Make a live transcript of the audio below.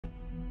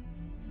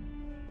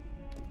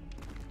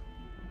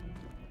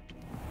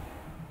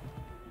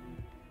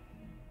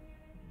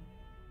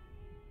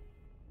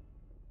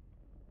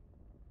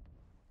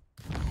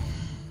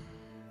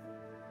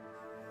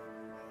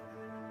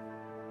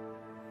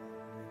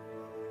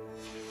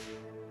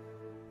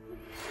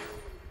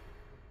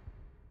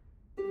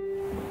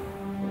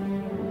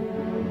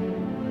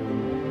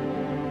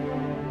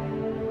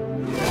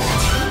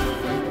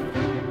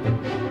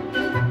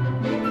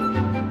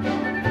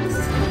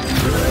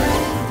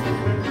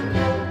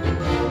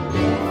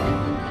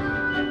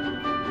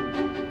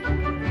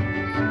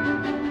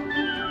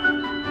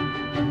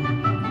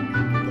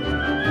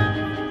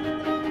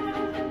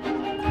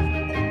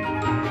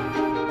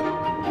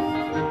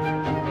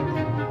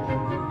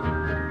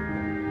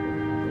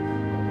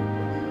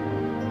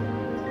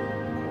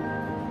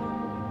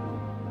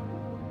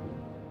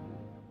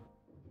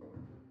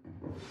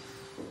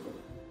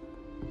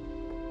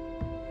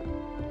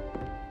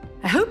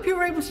you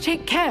were able to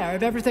take care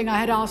of everything I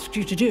had asked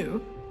you to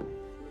do.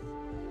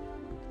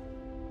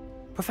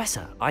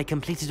 Professor, I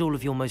completed all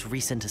of your most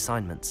recent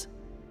assignments.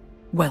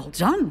 Well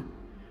done.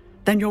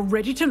 Then you're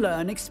ready to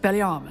learn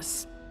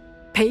Expelliarmus.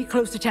 Pay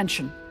close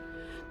attention.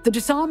 The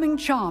disarming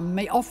charm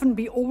may often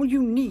be all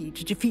you need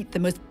to defeat the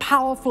most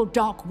powerful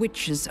dark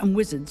witches and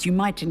wizards you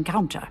might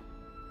encounter.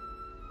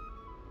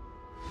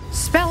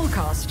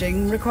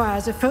 Spellcasting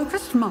requires a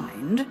focused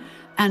mind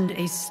and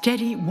a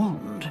steady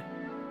wand.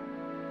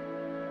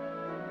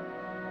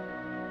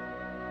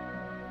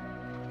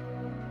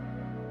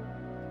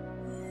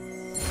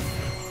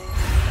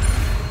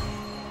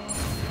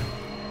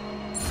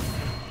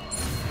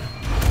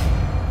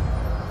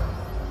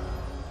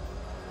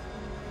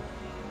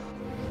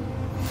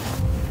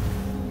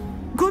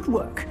 Good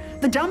work.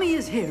 The dummy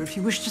is here if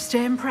you wish to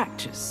stay and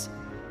practice.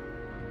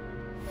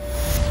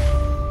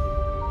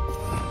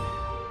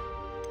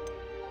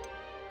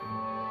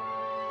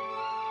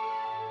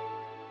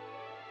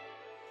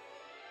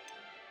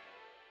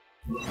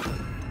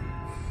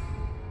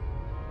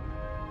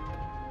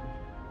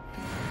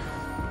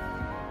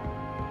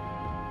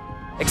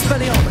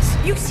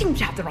 Expelliarmus! You seem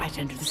to have the right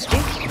end of the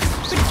stick,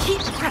 but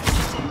keep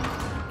practicing.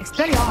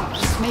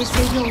 Expelliarmus may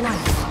save your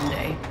life one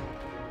day.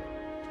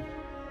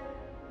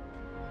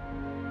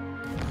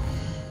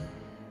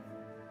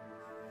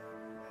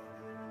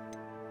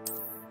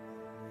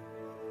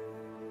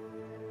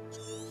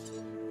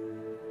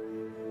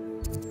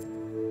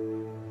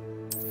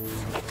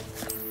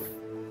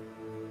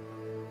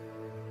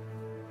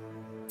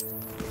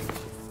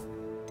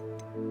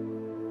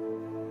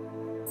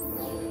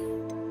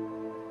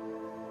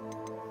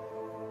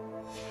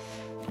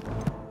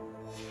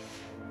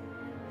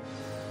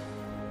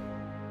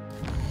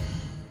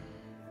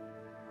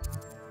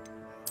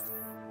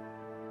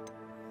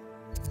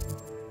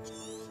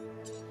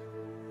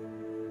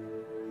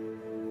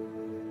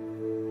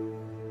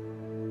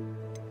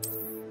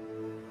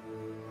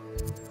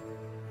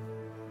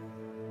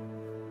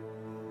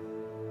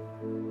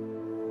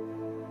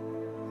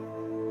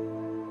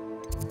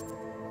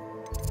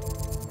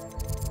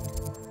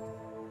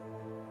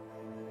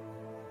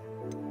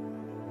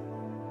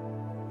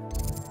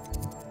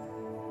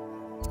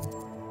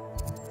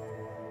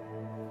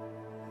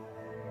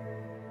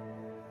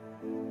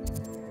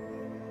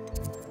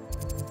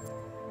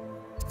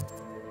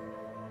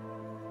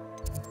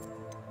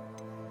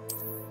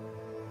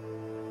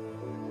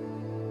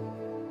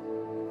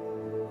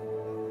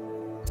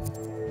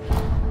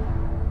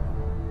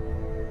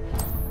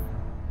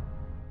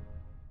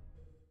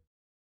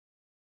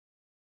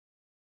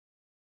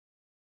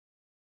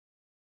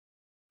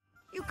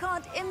 You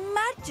can't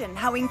imagine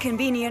how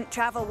inconvenient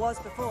travel was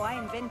before I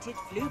invented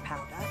flu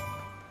powder.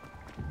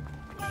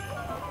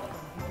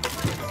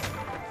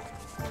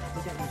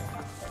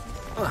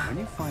 When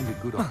you find a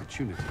good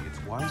opportunity,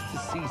 it's wise to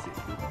seize it.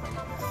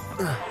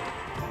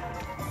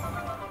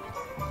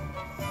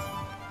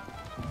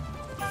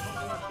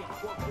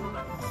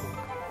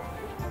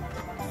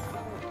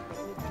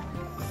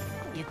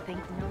 You think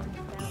no?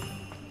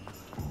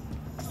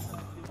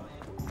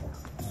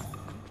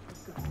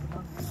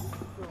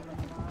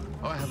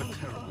 I have a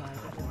terrible...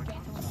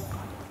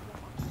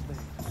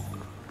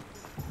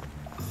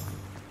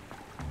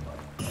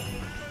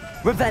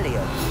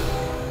 Revelio!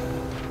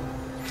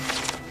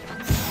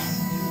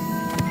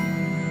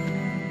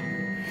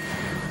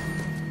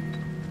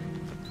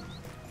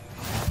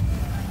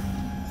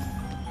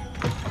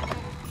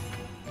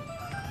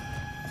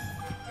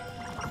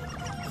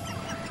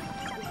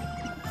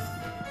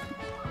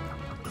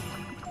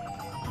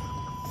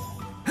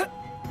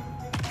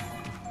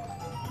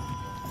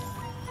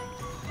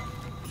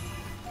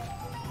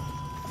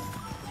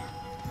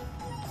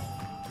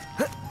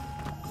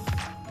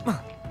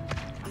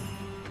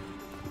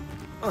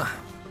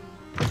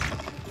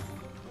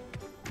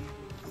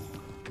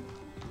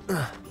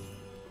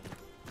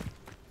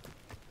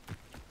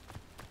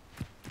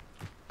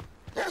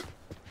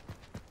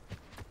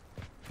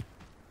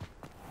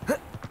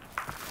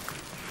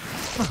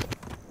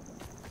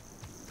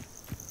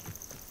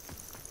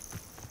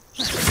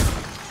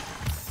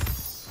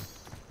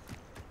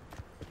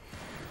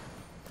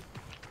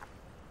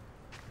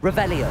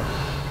 Revelio.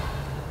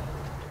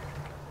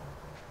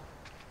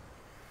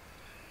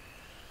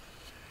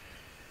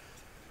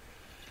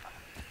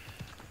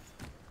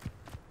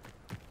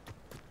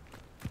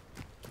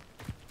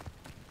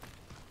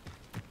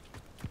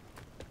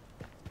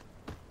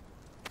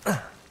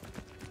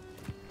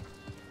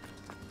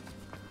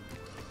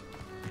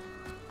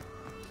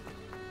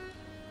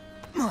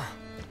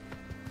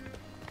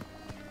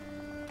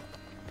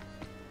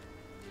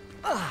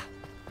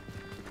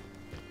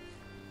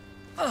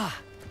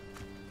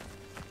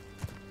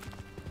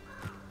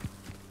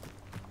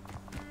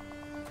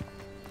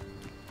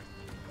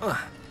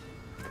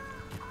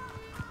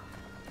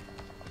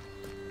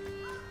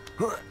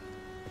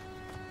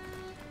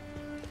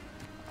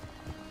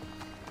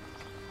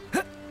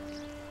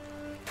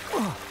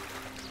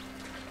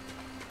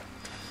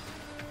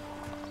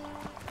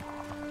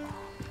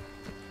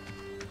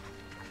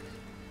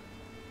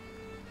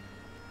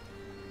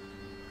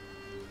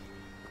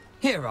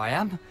 Here I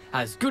am,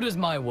 as good as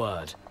my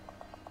word.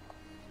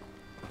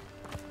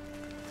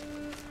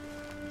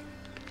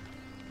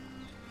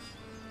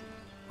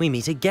 We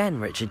meet again,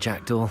 Richard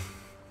Jackdaw.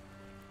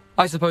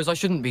 I suppose I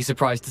shouldn't be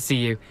surprised to see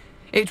you.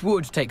 It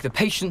would take the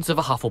patience of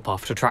a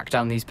Hufflepuff to track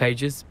down these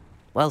pages.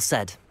 Well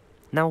said.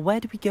 Now where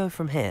do we go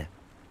from here?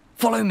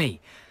 Follow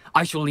me.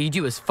 I shall lead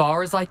you as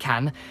far as I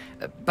can,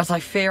 but I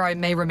fear I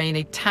may remain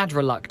a tad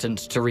reluctant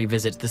to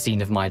revisit the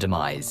scene of my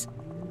demise.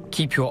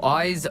 Keep your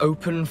eyes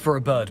open for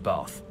a bird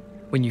bath.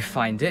 When you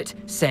find it,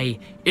 say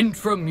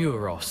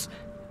intramuros.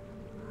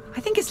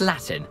 I think it's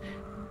Latin.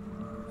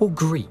 Or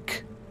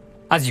Greek.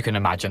 As you can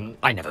imagine,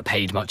 I never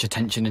paid much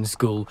attention in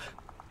school.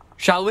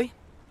 Shall we?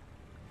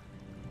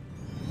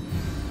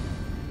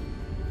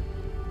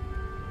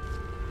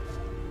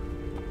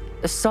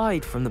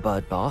 Aside from the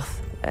bird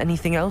bath,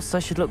 anything else I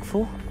should look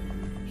for?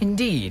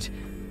 Indeed.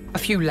 A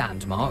few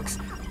landmarks,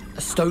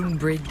 a stone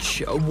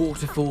bridge, a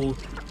waterfall,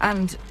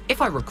 and,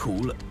 if I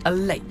recall, a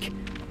lake.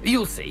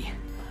 You'll see.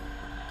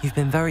 You've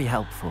been very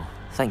helpful.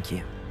 Thank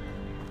you.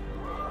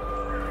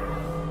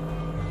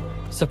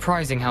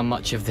 Surprising how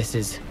much of this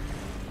is,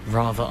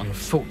 rather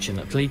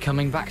unfortunately,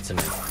 coming back to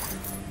me.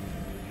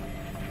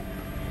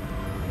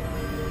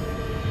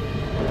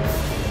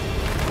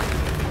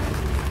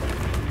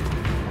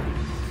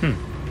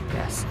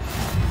 Yes.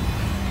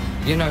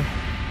 You know,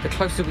 the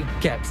closer we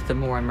get, the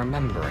more I'm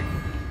remembering.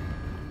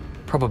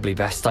 Probably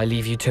best I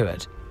leave you to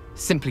it.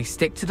 Simply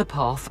stick to the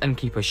path and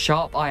keep a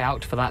sharp eye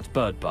out for that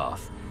bird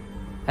bath.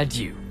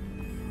 Adieu.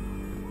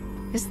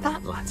 Is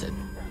that Latin?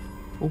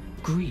 Or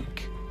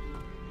Greek?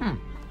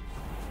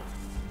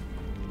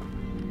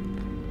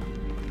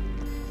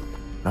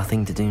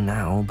 Nothing to do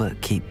now but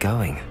keep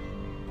going.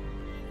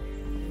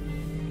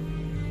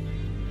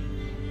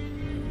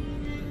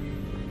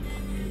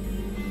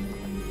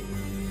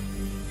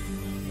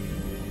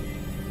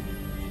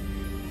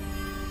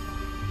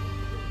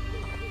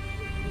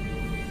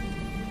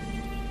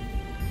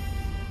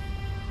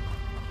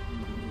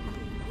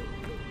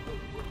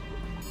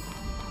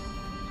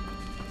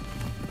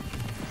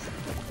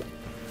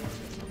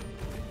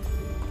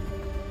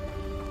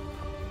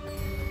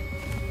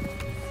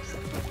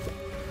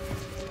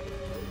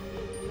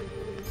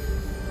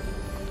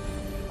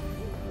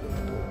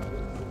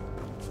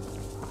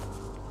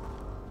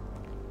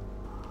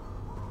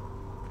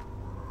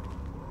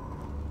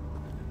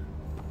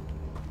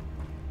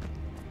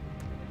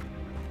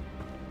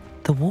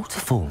 The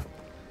waterfall.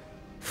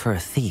 For a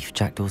thief,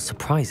 Jackdaw's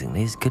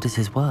surprisingly as good as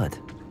his word.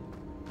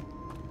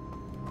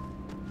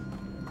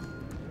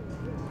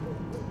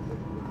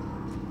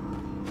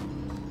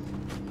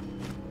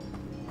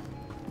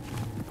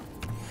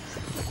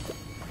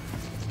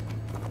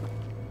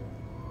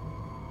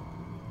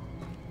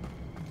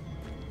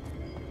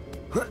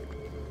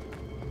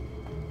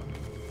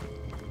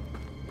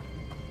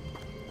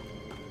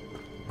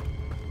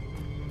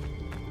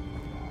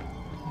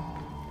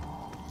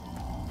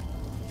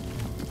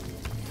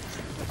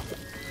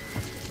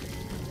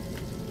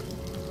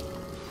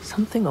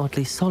 Something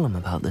oddly solemn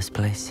about this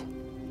place.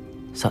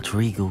 Such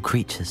regal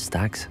creatures,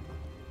 stags.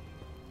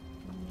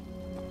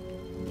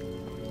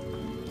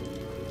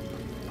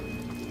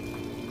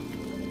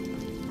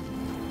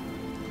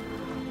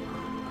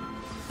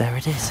 There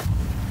it is,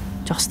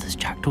 just as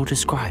Jackdaw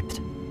described.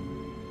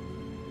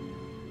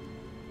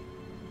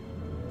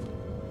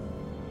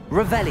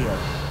 Revelio.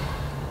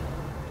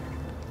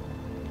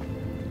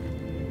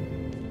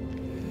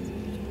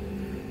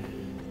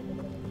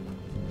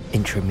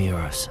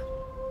 Intramuros.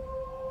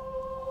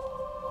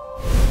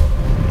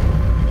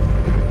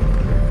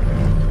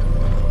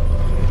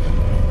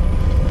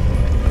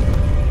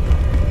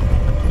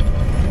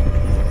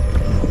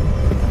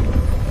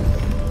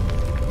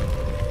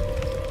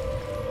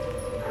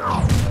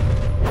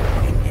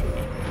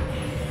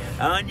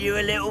 Aren't you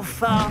a little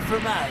far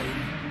from home?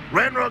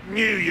 Ranrock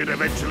knew you'd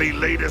eventually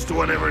lead us to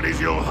whatever it is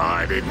you're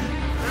hiding.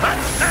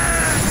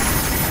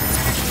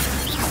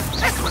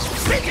 That was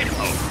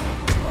pitiful!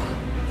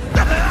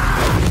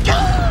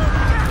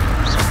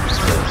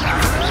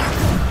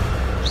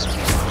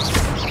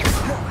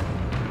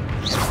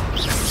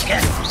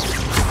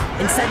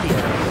 Incendio.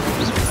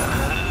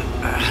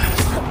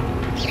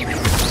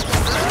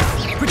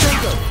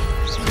 Protego.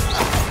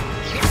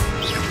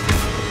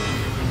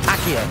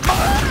 Accio.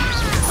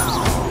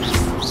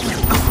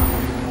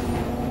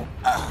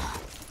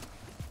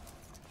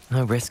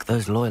 No risk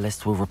those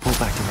loyalists will report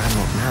back to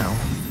Ranrock now.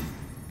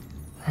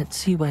 Let's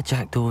see where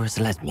Jackdaw has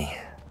led me.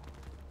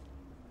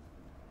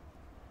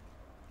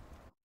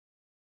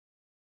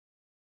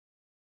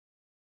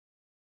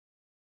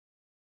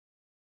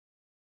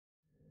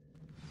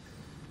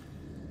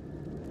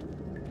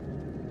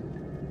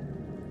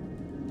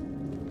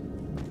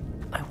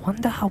 I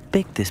wonder how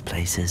big this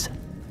place is.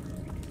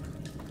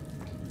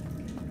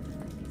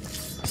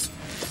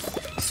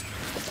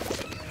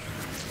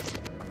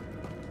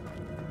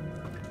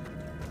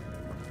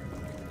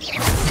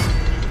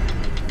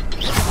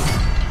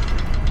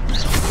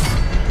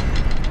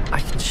 I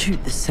can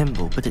shoot the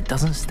symbol, but it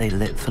doesn't stay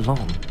lit for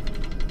long.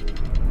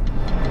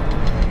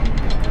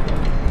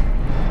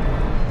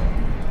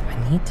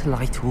 need to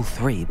light all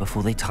three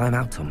before they time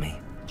out on me.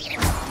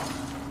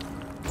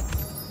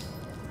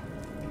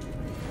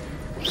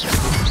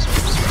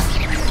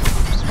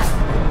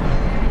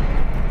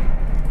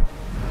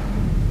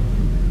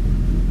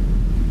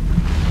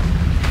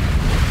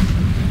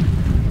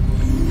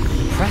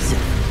 Impressive.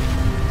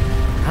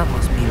 That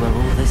must be where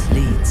all this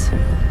leads.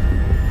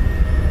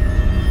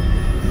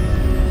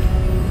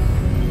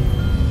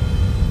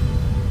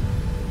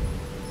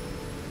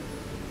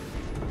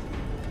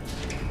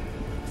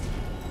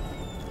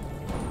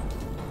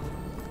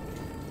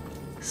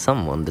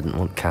 Someone didn't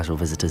want casual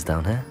visitors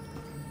down here.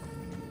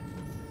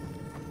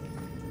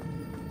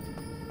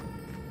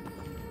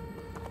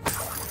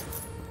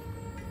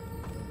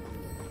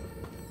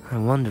 I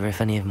wonder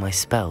if any of my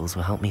spells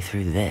will help me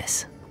through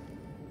this.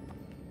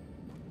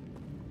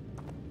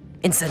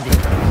 Incendio!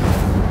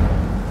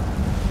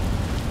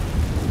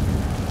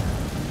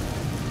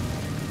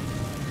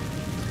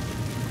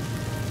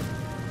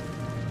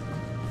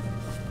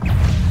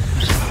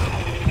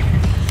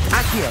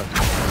 Accio!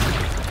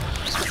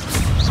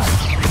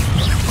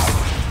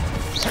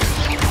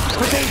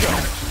 Potato!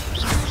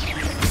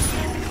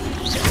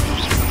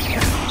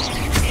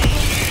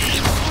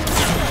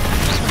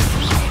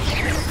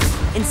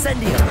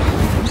 Incendio!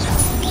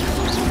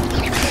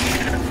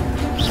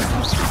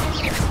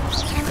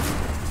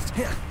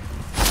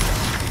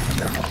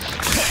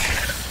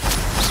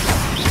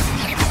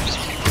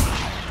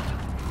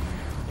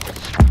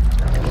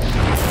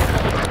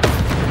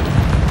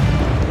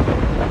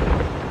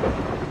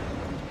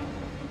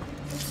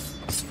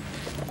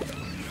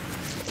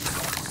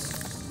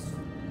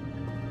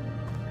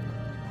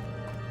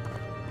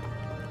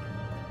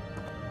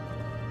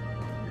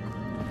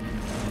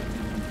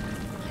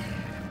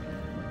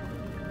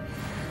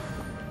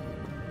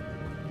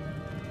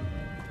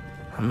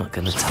 I'm not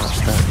gonna touch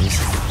those.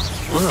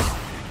 Ugh.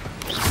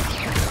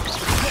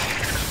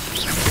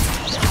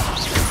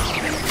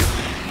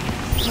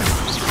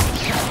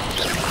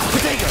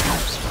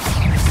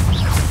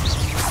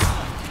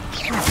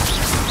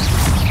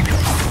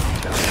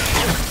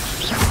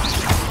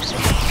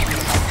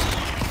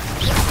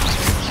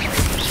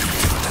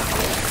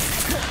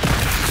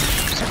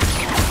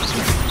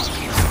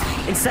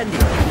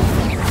 Incendio!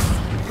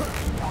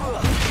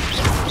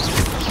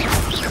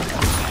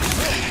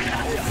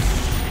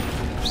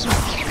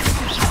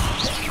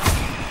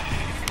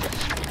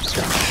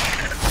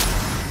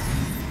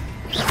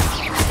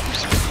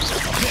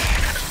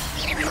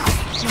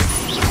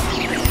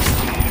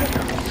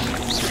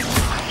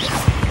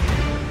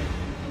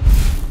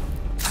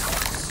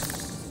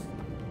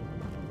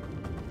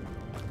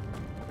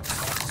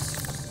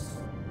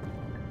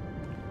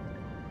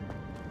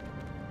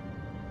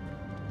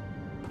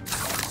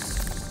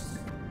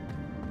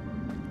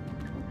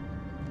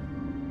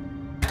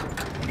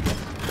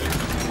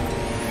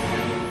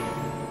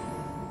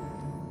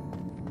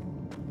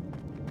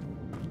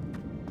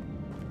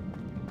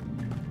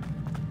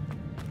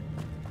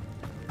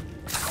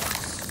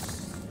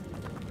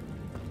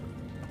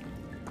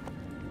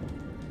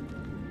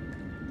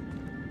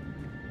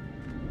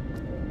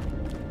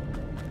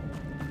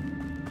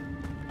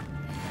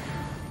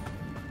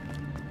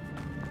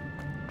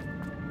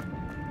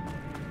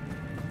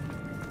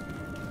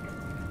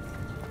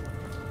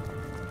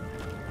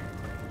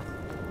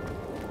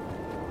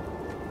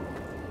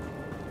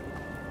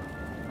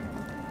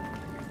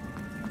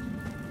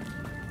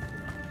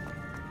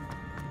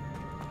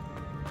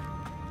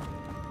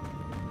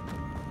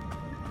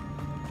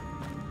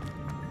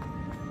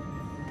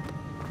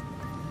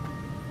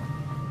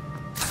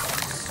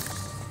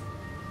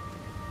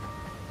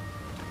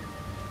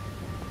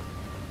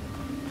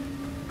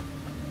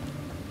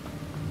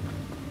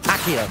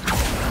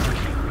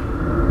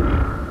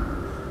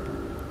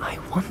 I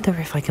wonder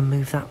if I can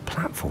move that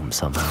platform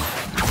somehow.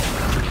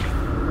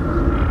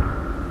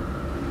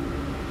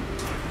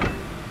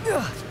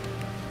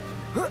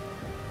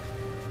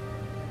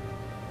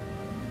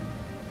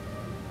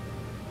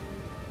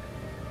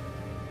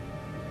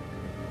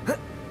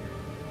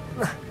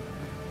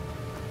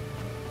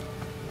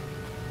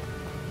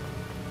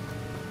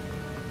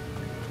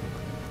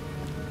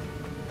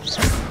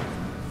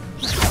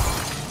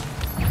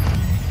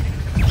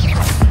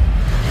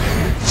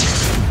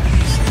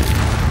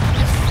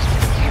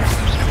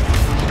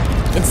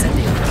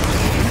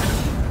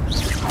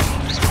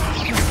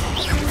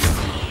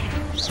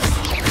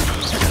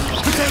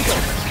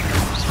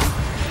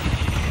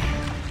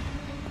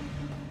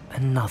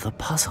 Another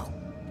puzzle.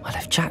 Well,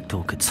 if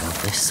Jackdaw could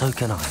solve this, so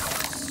can I.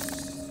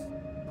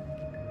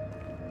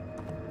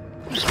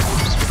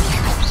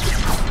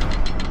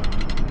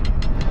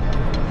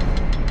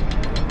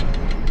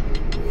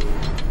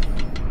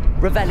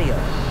 Revelio.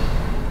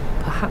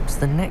 Perhaps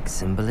the next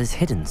symbol is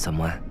hidden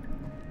somewhere.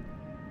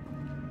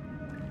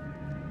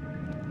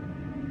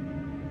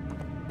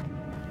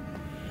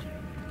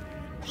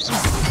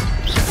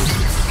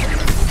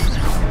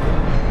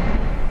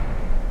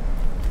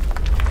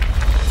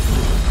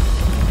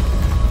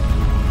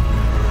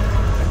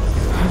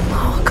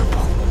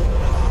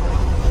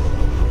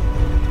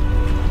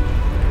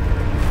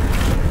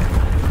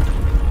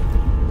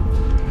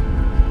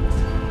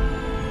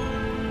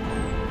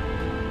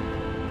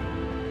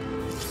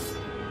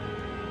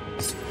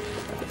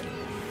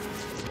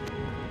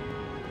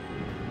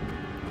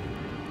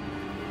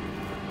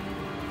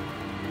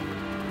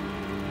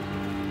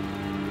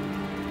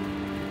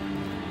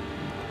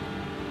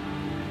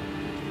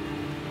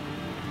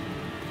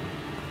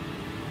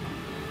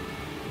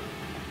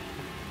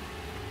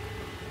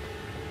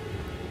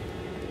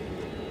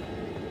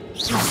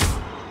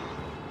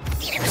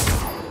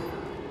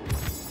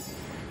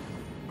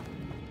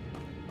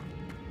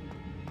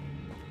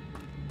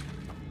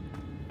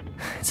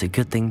 It's a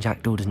good thing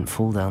Jackdaw didn't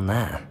fall down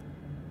there.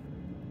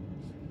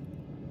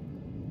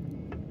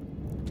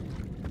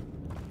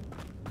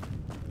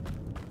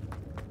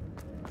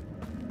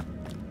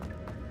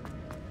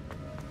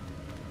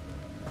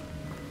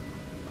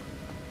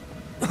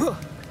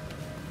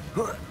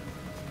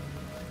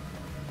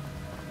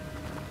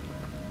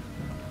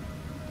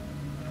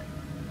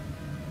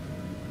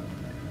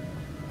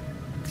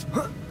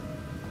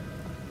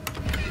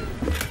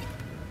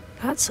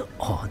 That's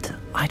odd.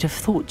 I'd have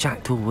thought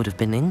Jackdaw would have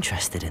been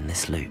interested in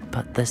this loot,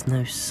 but there's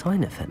no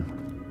sign of him.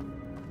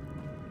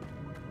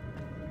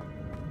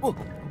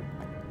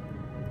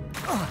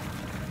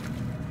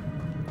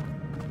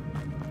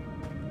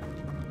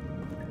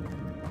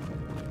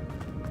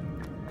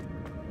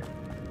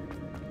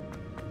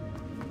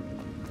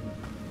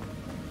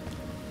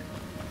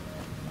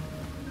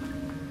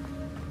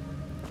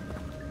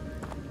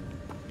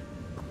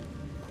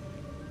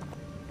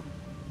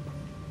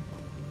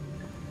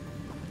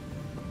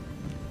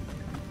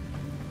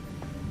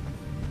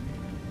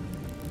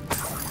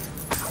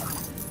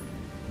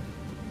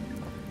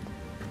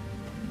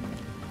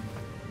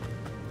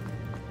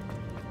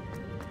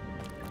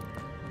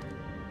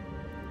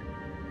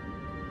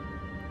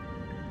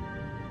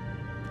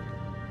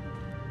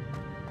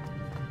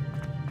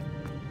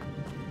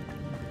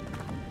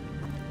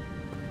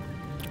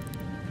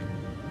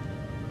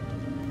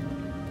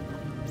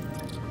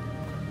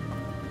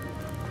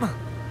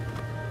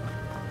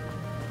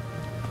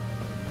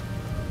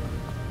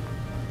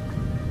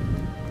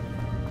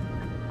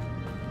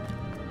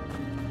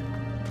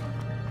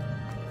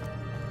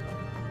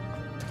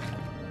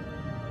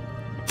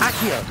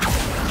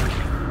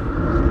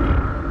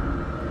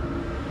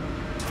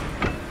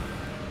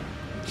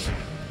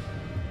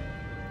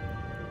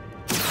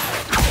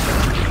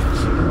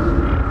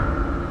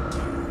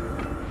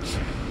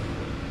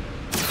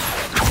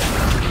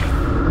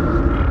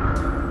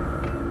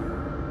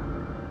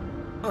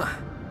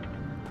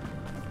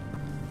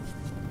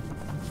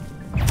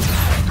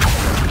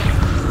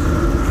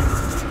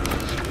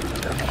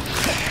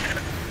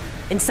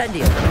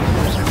 Incendio.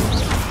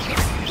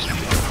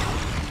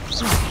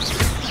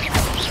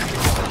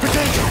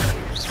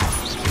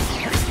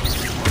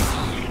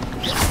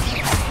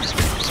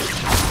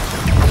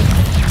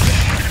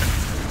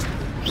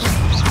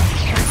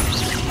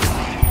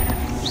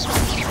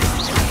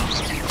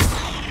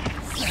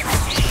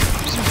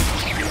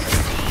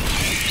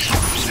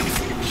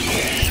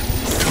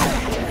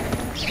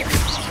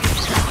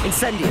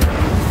 Incendio.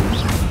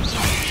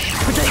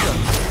 Potato.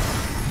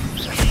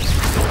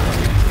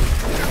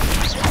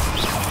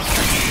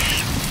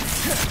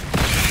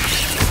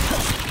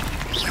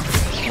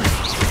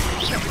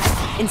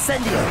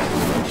 Incendio.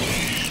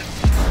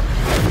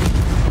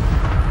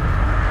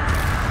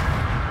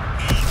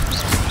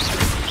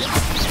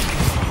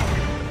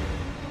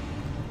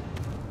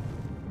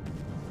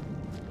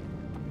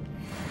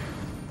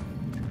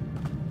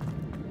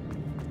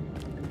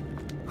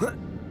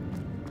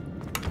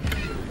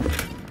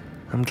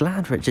 I'm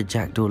glad Richard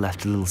Jackdaw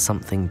left a little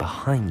something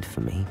behind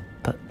for me,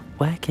 but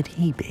where could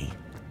he be?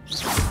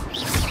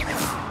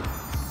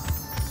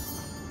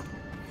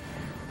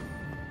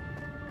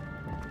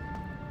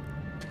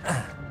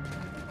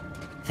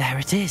 There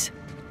it is.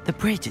 The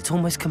bridge, it's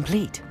almost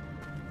complete.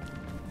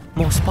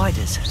 More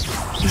spiders.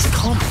 These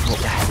can't be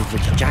what ahead of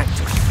Richard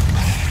Jackdaw.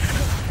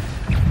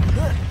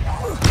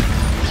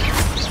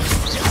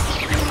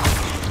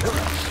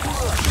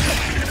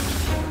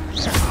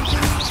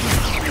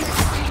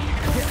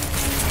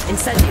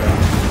 Incendio.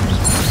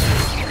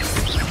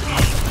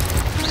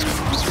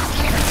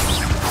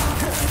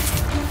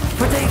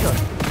 Potato.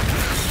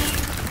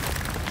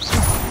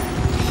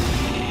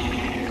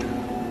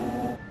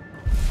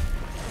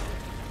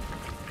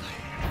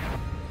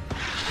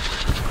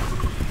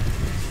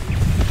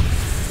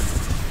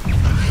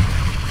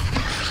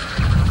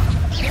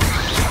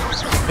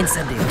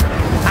 Incendio.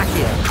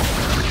 Accio.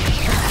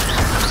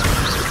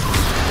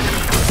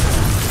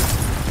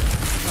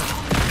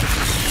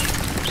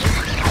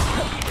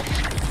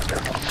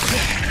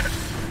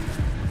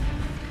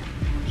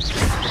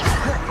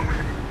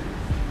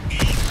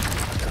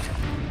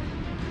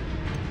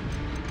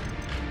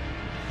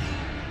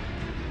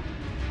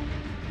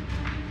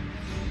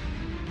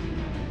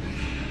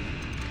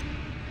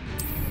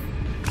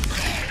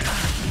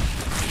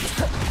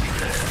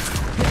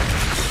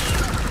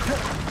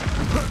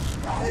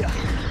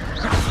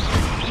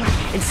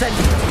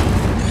 Incendio.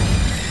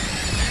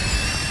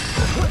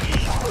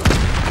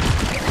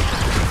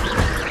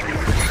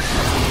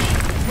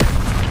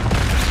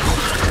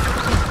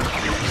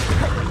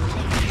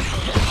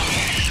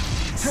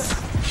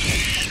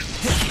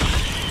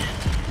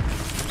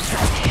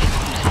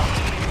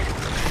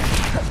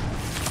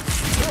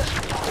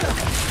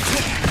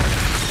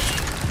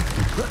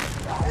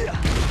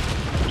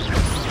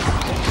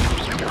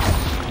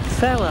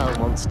 Farewell,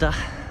 monster.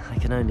 I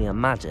can only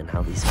imagine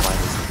how these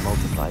spiders have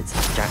multiplied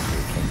since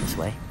Jackdaw came this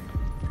way.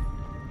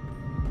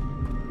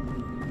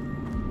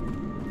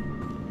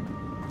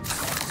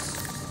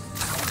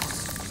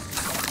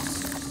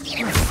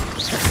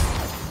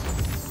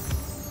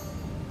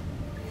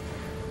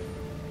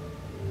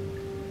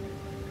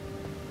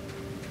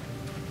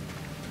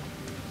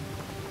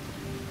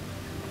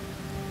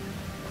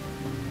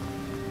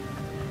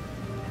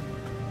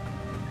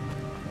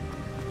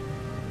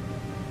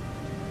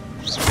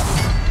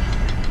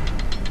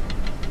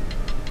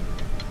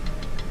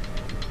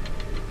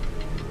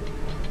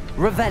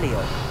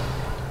 Revelio.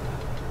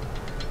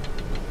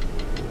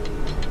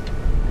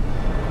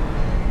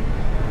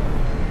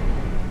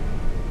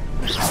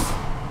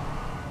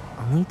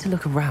 I'll need to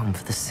look around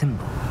for the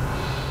symbol.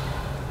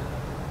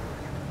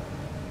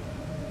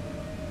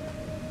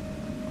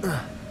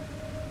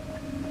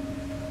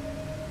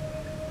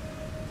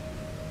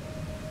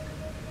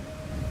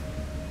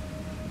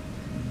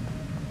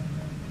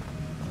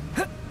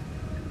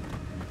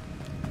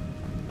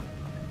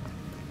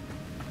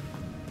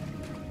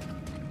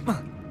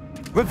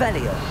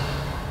 Revelio.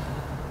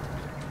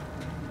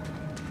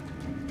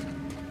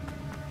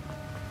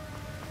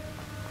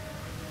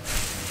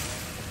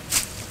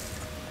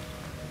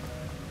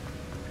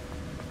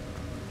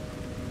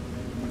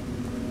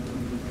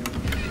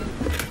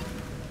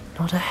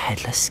 Not a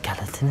headless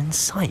skeleton in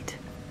sight.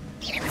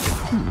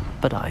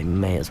 But I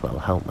may as well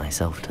help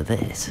myself to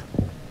this.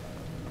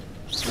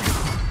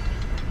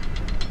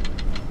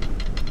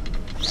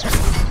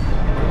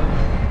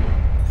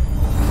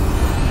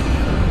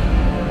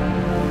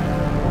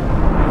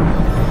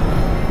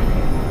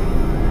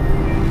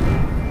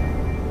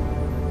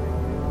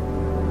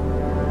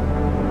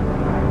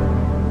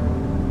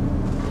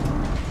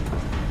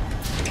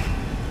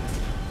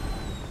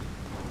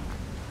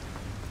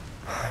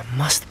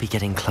 Must be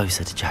getting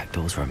closer to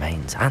Jackdaw's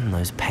remains and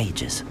those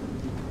pages.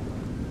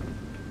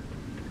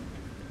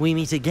 We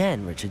meet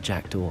again, Richard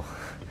Jackdaw.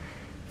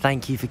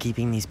 Thank you for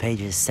keeping these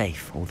pages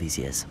safe all these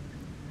years.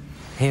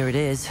 Here it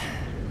is,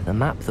 the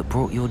map that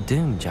brought your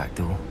doom,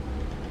 Jackdaw.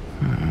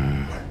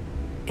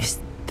 Is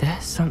there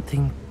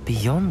something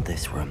beyond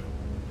this room?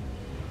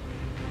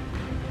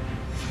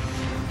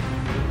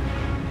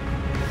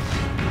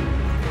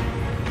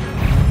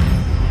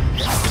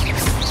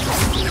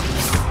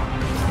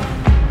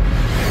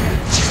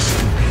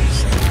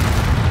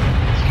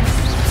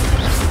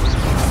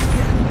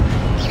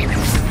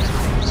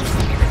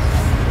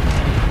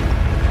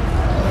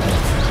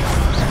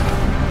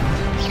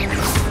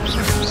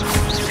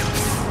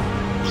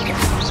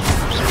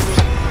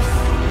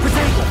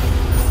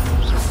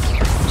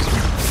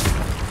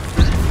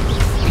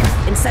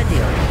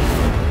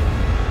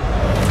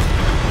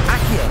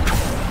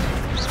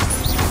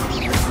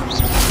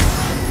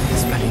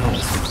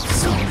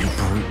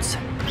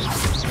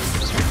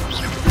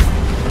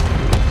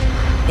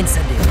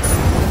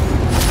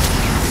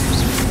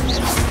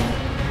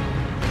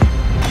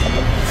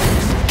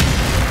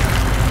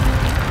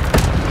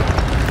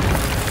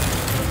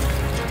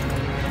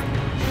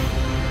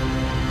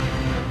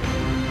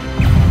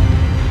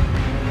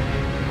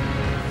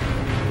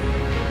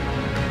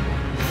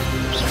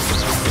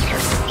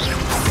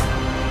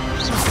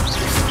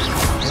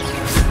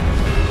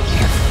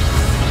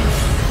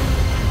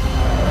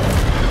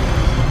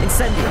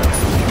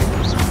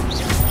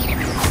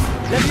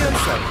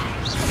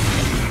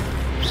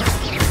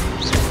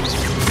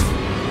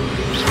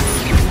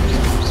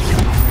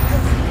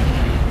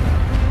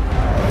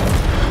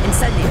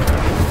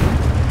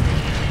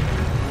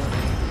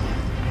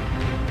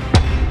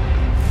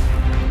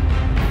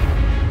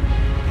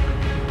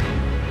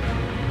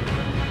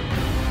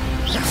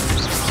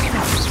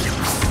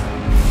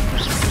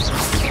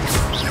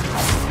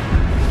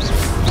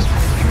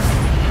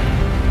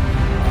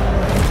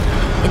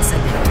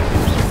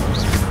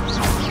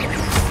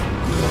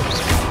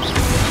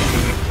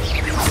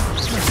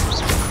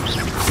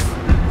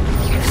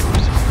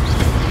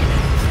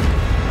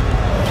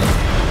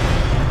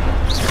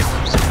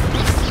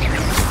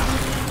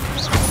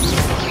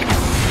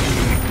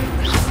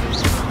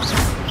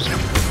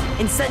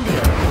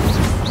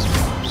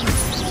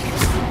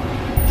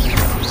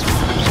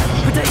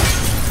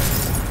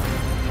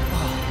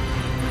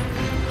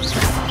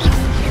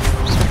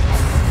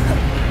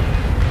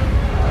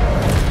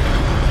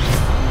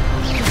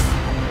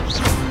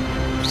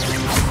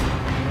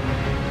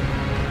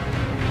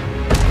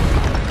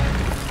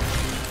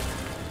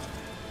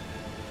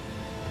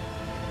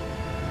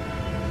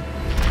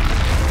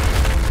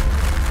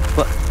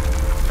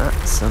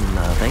 That's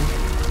unnerving.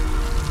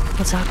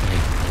 What's happening?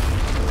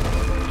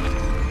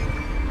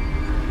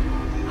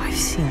 I've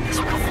seen this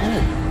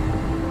before.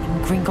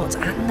 In Gringotts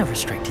and the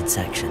restricted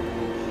section.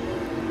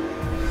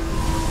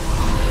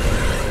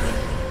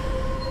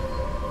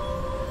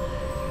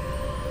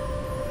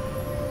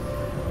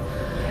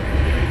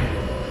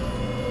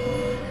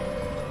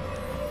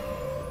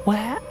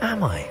 Where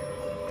am I?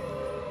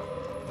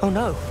 Oh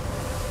no,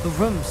 the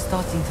room's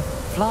starting to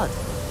flood.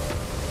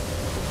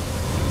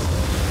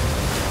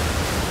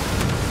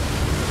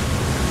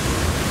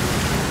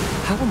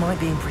 How am I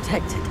being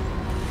protected?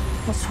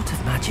 What sort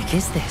of magic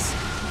is this?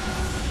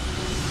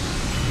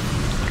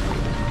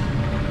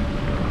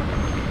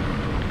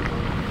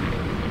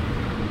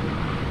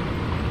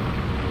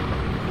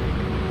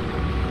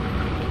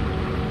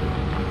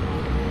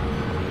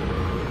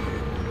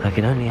 I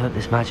can only hope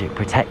this magic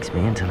protects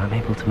me until I'm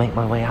able to make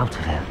my way out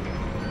of here.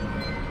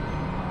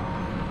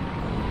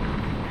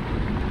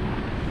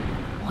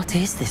 What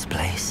is this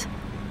place?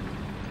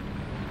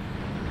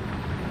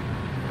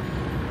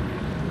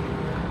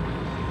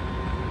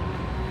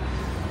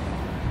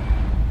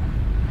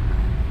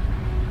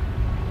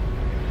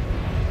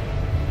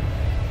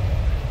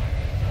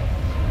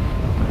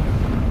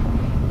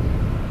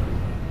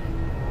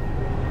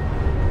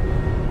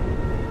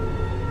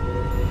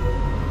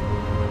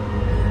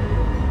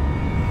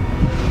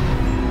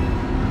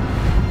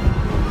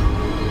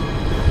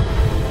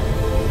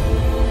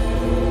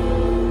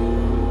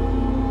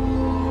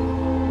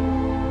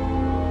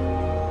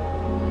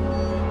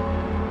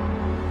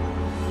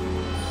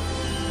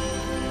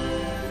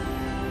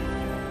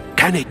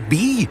 can it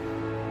be?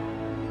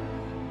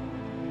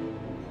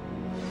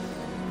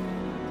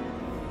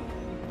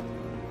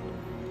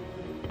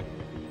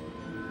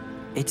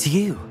 It's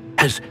you.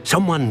 Has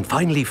someone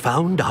finally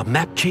found our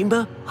map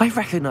chamber? I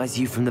recognize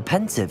you from the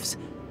Pensives.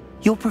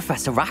 You're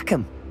Professor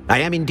Rackham. I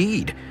am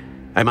indeed.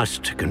 I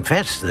must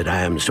confess that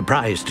I am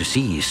surprised to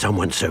see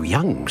someone so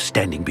young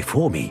standing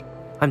before me.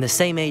 I'm the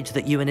same age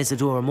that you and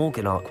Isadora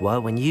Morganach were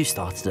when you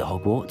started at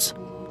Hogwarts.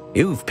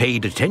 You've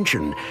paid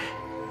attention,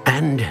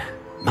 and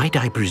might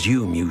I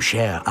presume you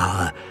share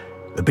our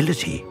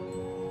ability?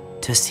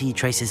 To see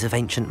traces of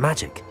ancient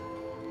magic?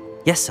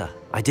 Yes, sir,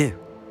 I do.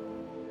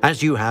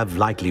 As you have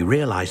likely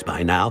realized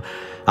by now,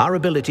 our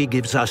ability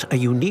gives us a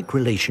unique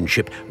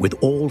relationship with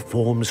all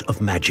forms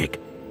of magic.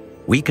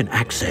 We can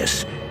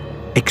access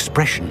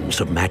expressions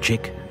of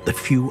magic that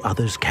few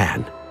others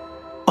can.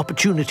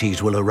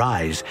 Opportunities will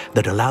arise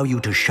that allow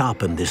you to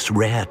sharpen this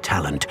rare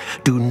talent.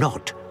 Do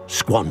not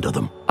squander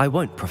them. I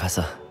won't,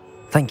 Professor.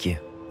 Thank you.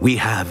 We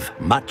have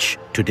much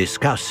to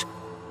discuss.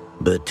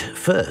 But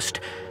first,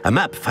 a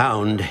map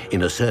found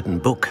in a certain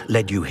book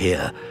led you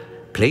here.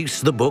 Place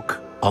the book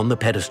on the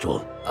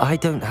pedestal. I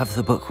don't have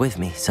the book with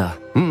me, sir.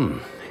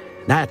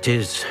 That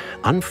is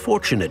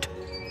unfortunate.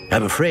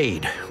 I'm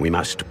afraid we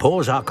must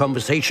pause our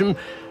conversation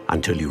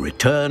until you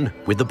return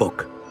with the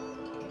book.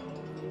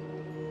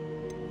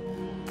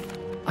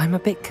 I'm a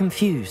bit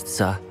confused,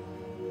 sir.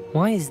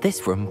 Why is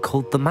this room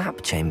called the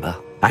map chamber?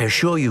 I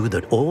assure you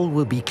that all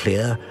will be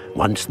clear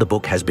once the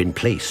book has been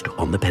placed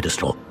on the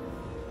pedestal.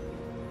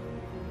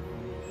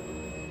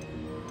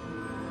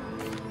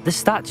 The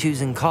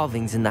statues and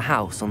carvings in the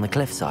house on the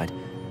cliffside,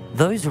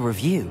 those are of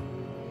you.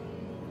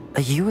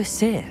 Are you a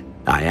seer?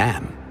 I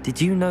am. Did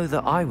you know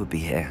that I would be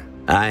here?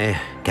 I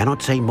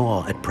cannot say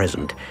more at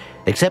present,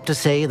 except to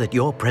say that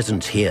your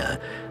presence here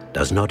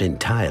does not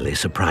entirely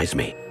surprise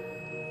me.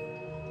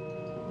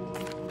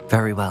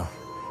 Very well.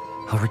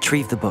 I'll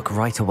retrieve the book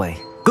right away.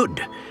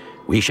 Good.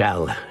 We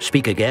shall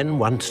speak again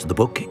once the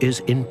book is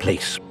in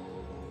place.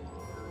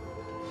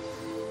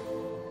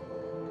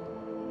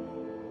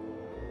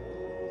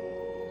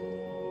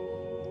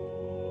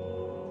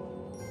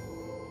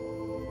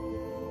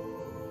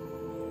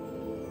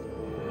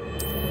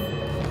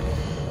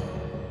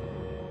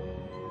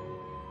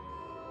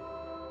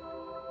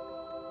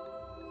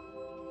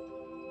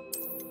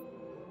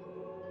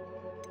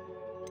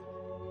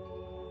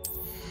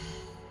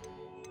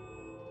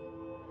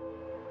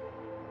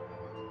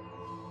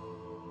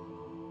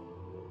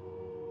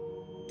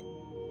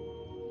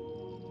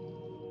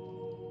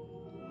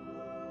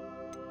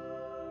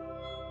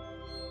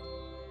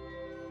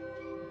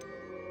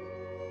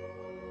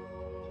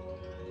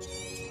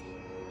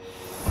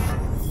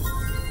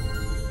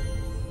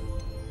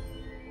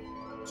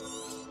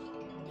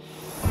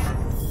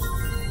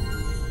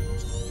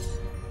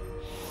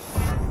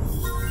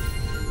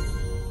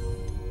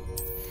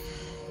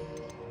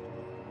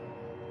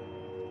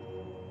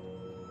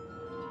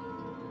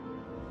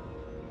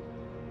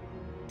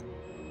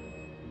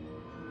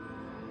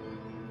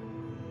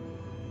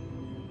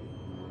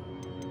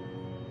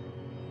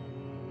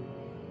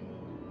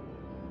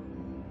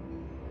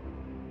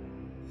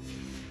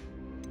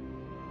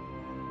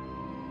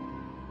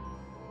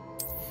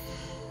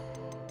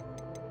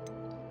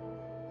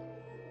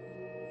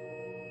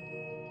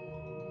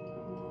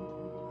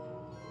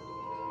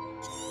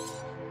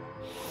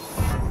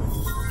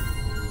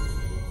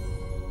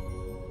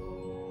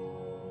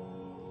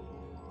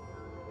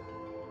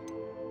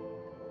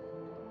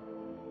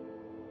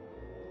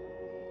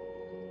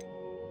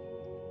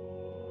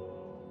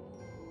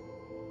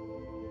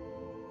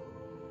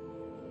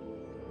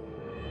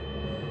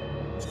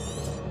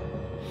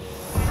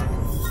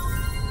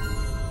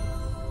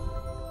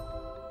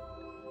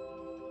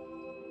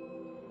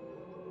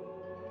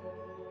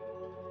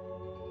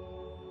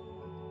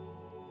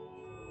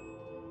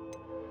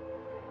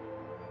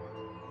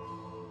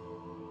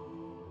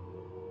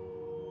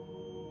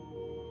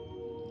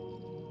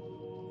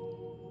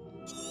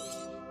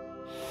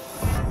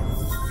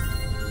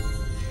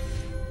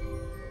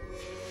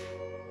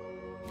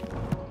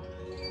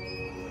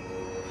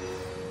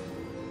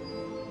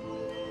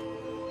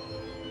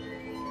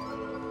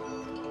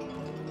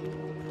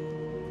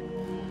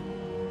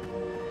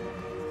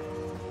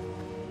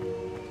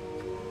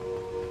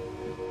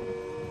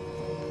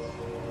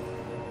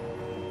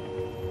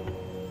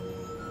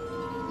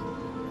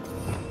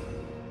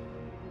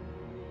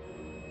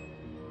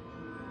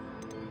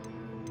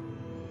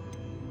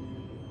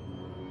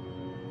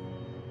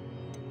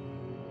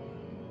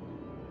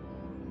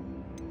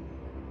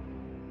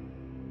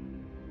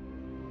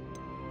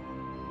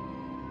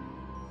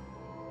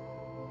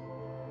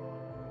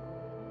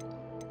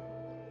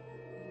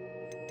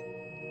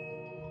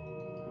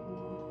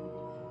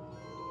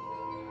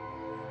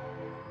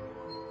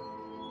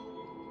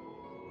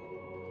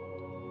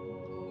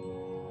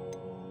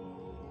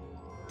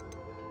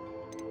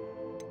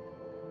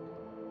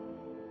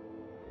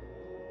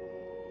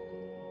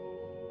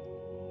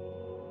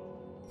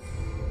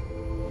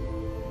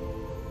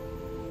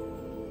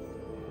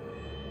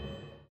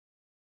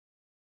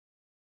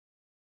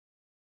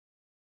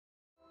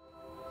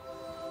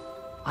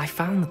 I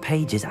found the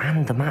pages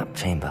and the map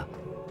chamber.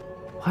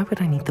 Why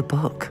would I need the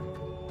book?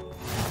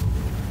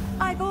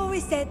 I've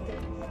always said that.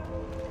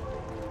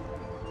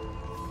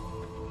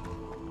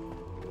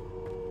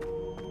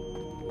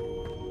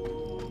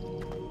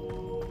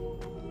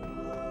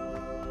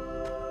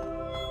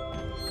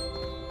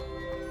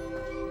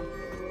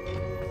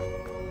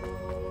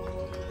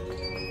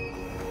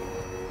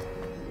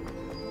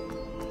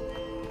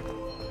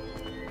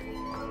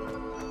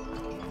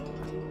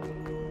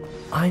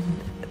 I'm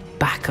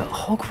back at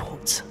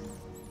Hogwarts.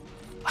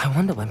 I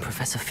wonder when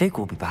Professor Fig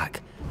will be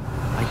back.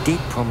 I did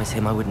promise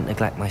him I wouldn't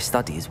neglect my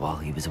studies while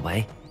he was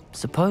away.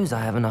 Suppose I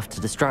have enough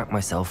to distract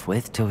myself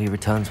with till he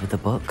returns with the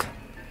book.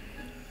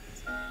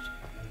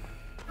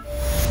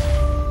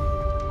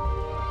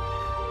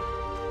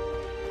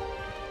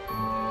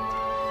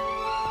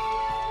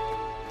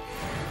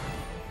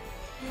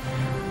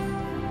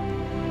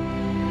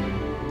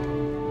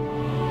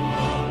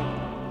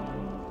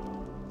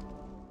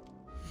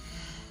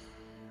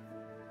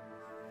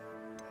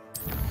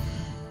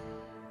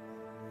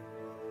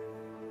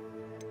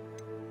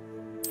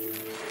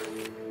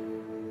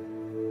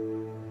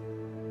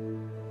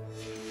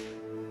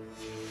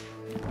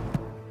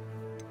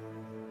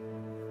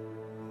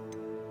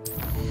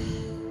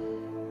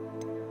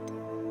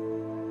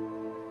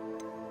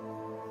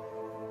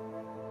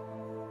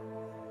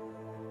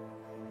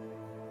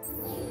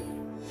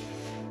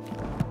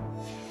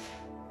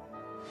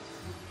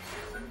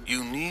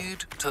 You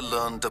need to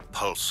learn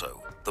Depulso,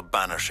 the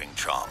banishing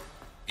charm.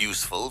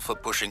 Useful for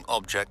pushing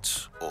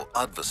objects or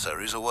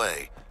adversaries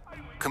away.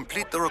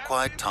 Complete the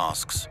required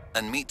tasks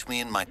and meet me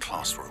in my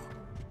classroom.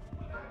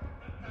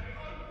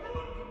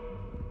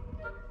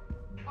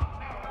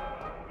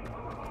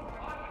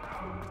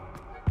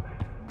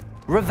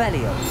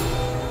 Revelio.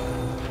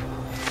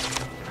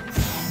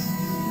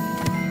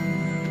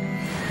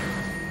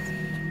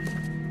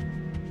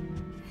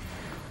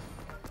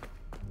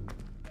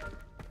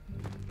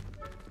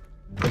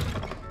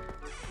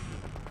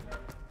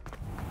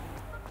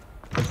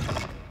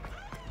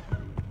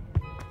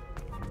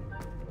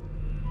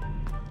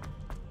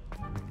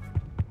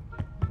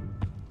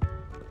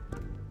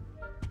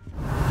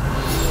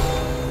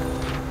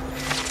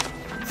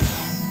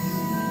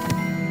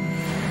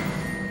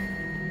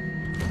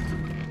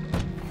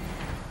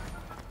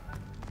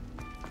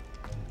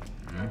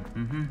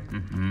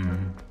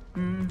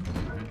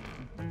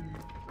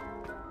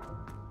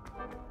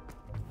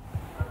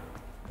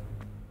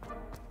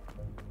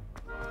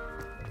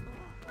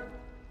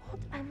 What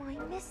am I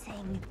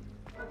missing?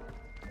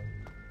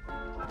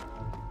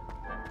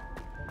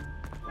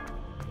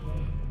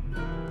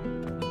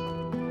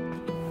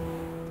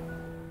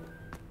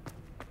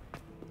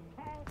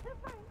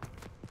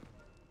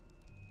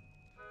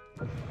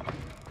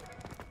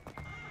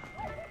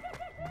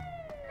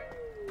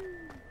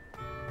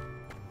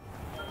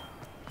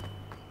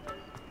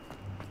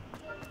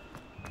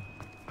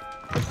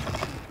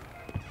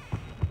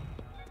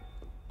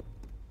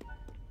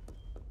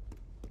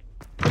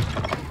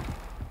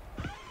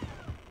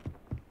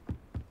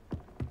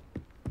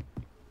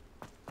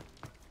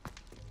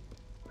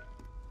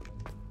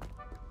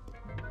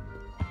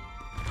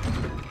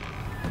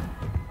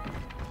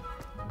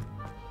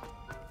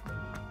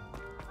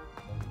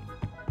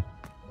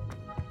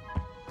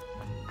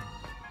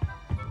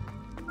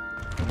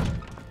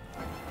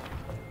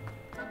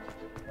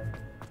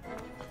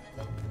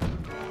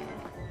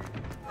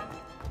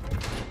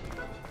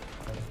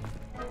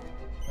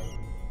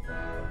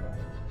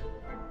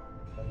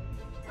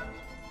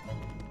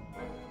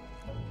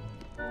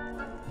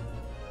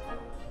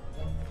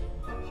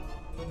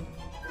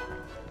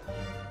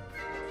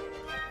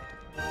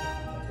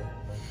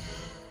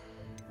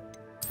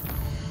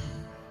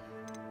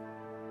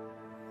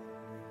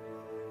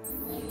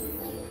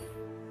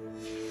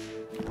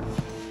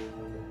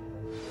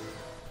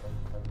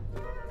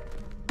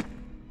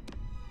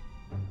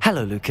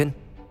 Hello, Lucan.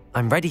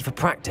 I'm ready for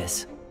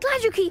practice.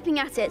 Glad you're keeping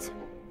at it.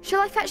 Shall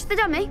I fetch the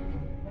dummy?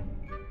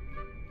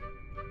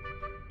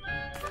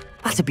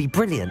 That'd be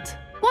brilliant.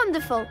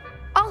 Wonderful.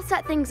 I'll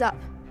set things up.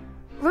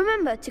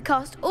 Remember to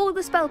cast all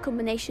the spell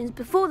combinations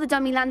before the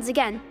dummy lands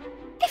again.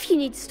 If you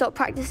need to stop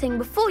practicing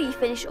before you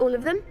finish all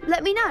of them,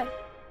 let me know.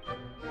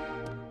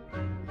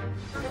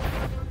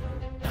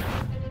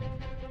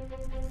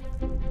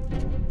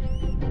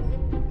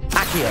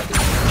 Accio.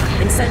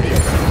 Incendio.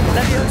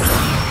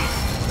 Leviosa.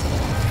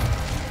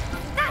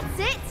 That's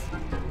it!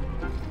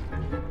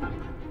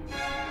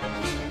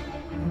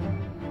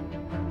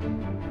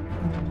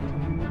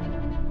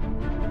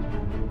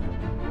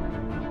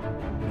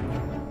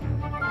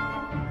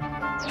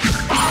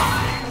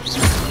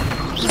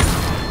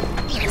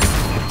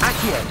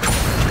 Accio.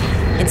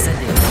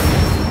 Incendio.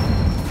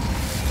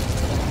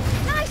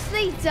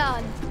 Nicely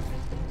done!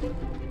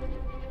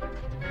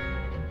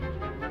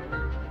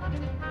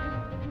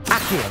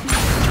 Accio.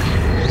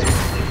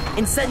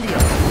 Incendio.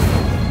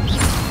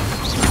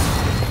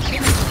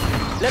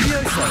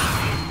 Leviosa.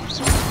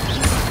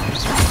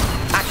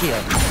 Accio.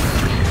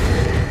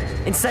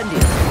 Incendio.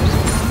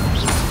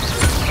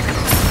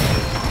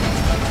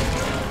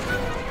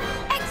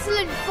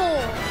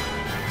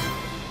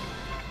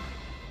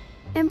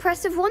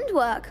 impressive wand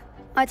work.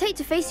 I'd hate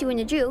to face you in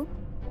a duel.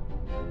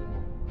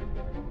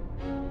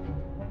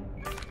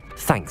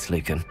 Thanks,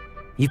 Lucan.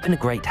 You've been a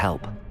great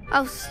help.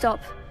 Oh, stop.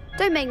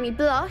 Don't make me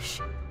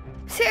blush.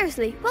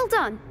 Seriously, well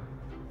done.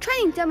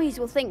 Training dummies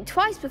will think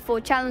twice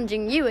before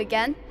challenging you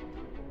again.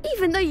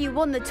 Even though you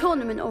won the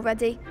tournament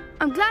already,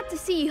 I'm glad to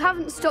see you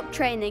haven't stopped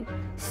training.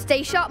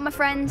 Stay sharp, my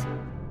friend.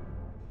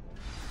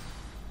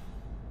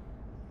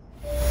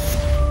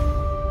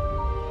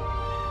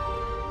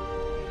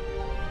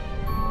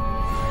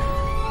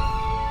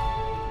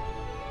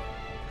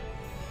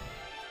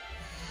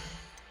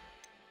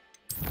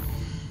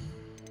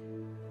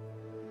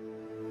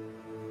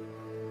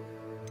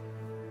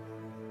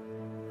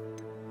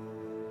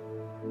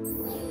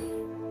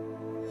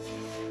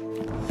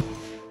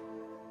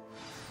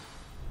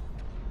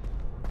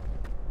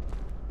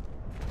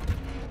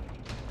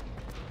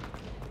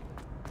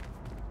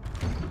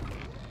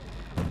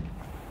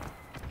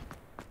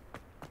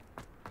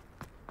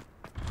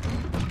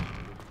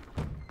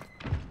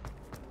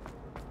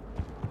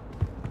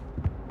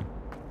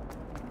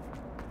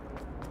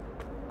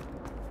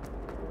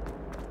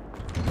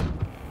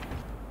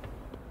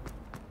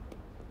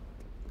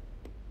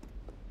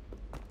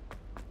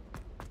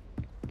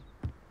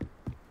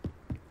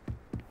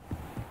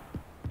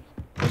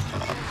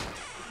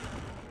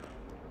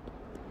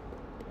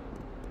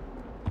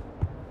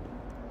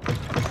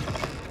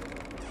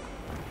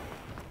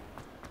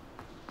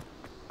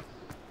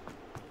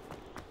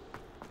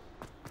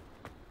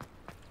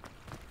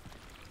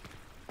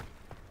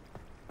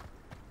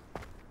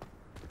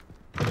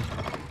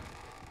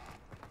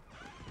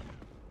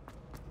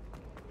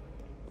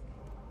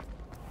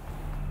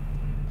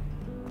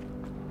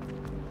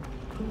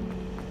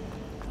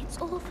 It's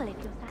awful if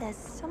you're... There's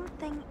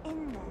something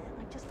in there.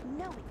 I just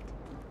know it.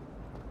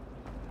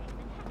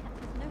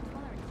 There's no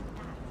tolerance for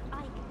that.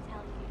 I can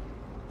tell you.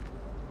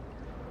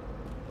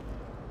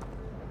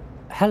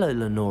 Hello,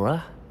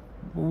 Lenora.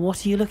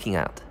 What are you looking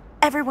at?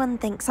 Everyone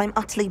thinks I'm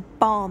utterly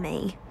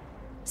balmy.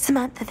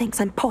 Samantha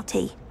thinks I'm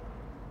potty.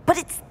 But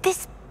it's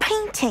this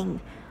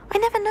painting. I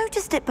never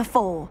noticed it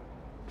before.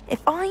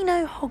 If I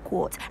know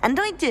Hogwarts, and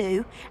I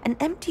do, an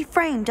empty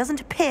frame doesn't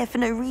appear for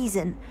no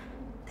reason.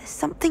 There's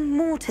something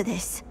more to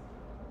this.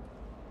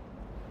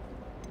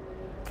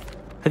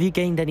 Have you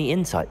gained any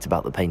insights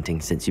about the painting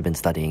since you've been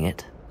studying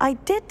it? I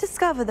did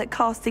discover that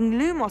casting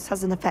Lumos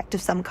has an effect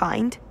of some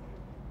kind.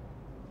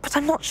 But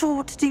I'm not sure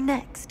what to do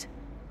next.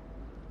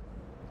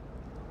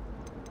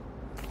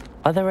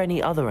 Are there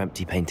any other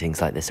empty paintings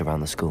like this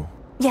around the school?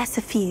 Yes,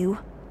 a few.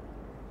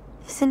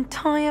 This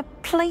entire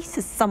place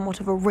is somewhat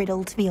of a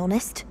riddle, to be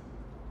honest.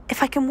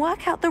 If I can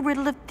work out the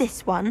riddle of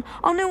this one,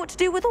 I'll know what to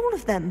do with all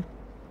of them.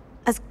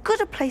 As good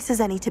a place as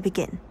any to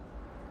begin.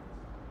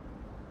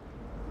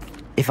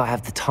 If I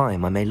have the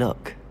time, I may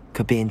look.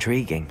 Could be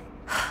intriguing.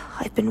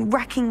 I've been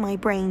racking my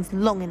brains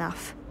long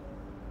enough.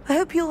 I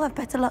hope you'll have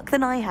better luck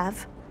than I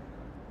have.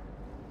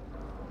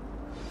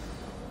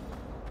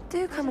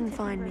 Do come and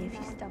find me if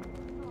you stumble.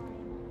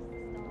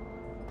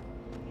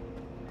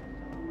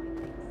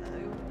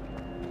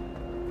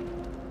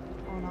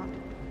 Or not.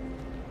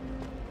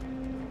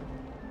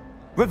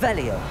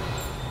 Revelio.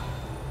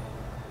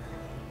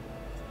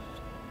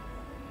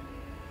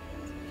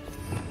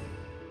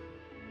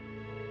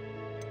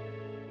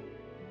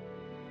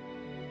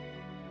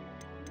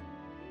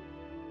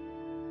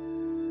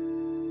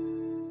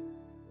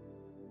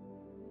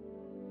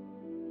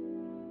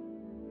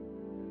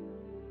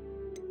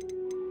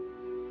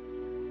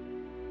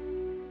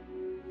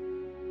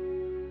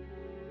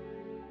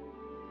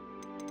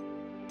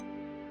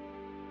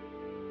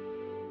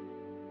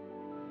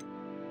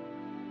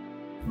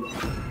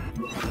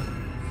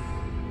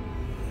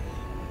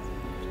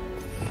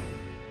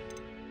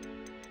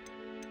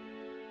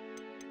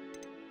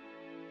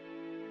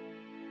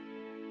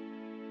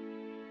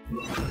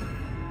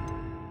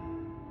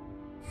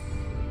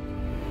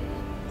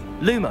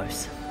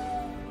 Lumos!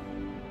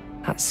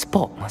 That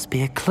spot must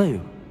be a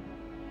clue.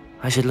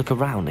 I should look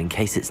around in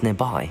case it's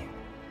nearby.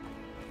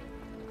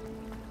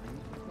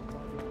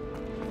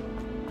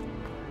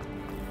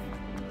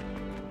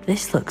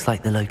 This looks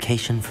like the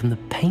location from the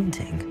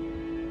painting.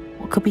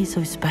 What could be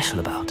so special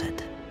about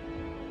it?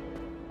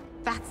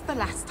 That's the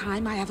last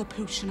time I have a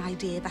potion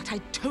idea that I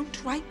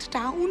don't write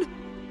down.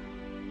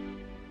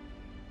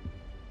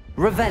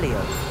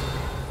 Revelio.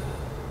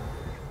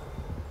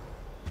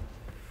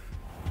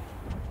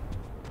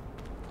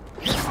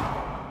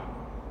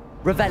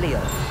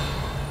 Revelio.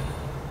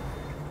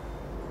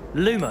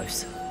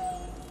 Lumos!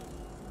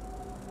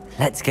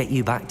 Let's get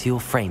you back to your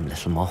frame,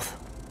 little moth.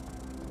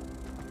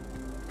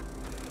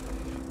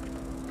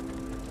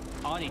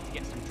 I need to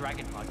get some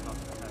dragonfly cards.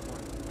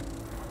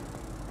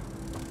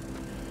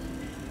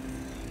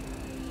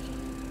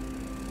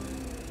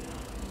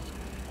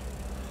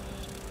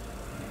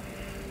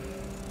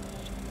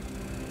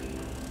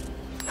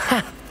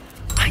 Ha!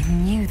 I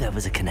knew there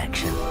was a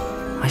connection.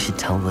 I should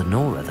tell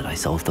Lenora that I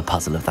solved the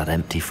puzzle of that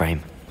empty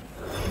frame.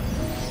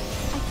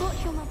 I thought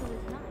your mother was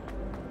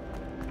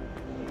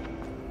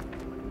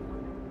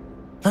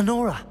nice.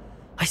 Lenora!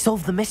 I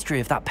solved the mystery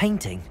of that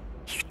painting.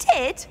 You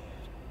did?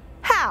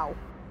 How?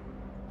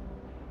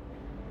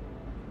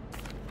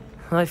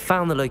 I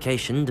found the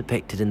location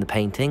depicted in the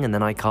painting, and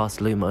then I cast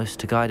Lumos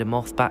to guide a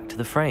moth back to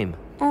the frame.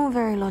 All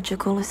very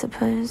logical, I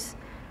suppose.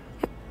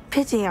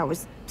 Pity I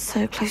was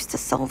so close to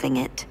solving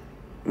it.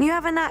 You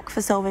have a knack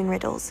for solving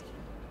riddles.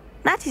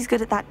 Natty's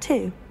good at that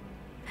too.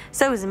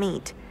 So is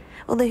Meat,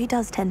 although he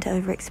does tend to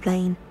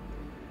over-explain.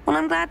 Well,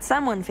 I'm glad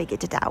someone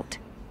figured it out.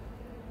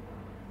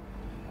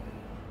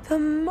 The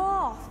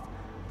moth!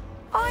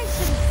 I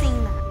should have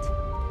seen that.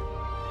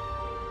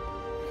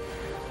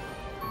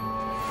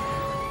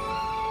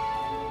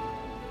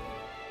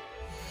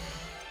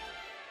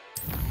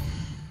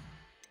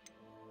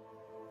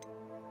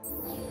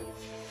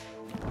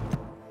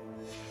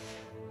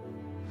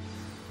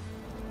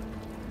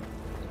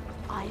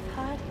 I've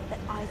heard that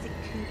Isaac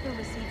Cooper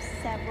receives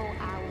several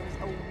hours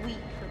a week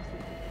from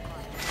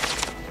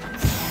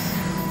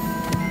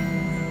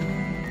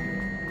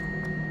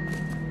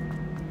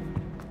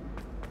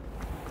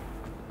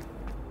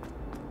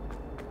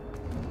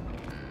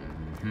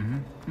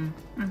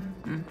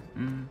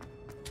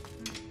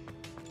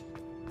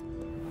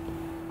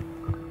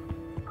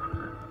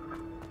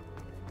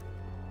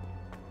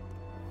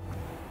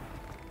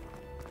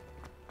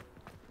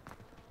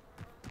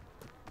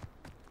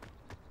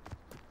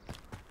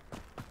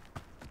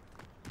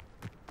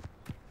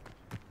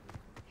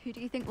Who do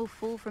you think will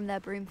fall from their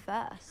broom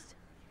first?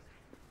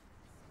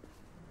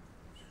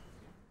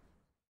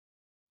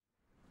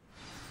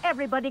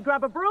 Everybody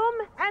grab a broom,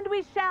 and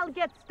we shall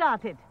get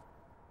started.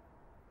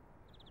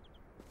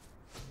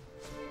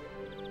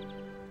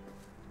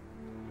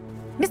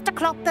 Mr.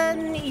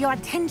 Clopton, your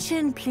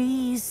attention,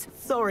 please.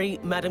 Sorry,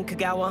 Madam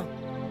Kagawa.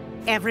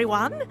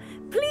 Everyone,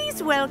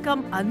 please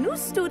welcome a new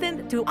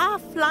student to our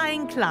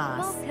flying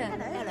class.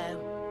 Welcome.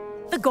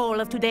 Hello. The goal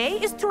of today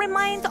is to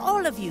remind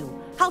all of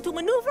you how to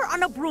maneuver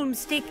on a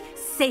broomstick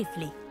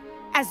safely,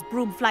 as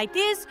broom flight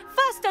is,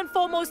 first and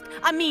foremost,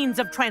 a means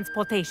of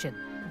transportation.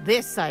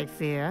 This, I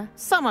fear,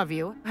 some of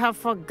you have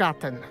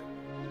forgotten.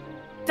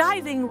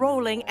 Diving,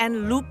 rolling,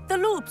 and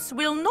loop-the-loops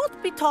will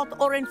not be taught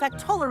or in fact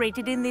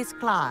tolerated in this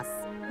class.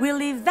 We'll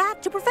leave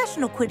that to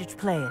professional Quidditch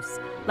players,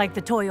 like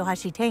the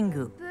Toyohashi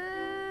Tengu.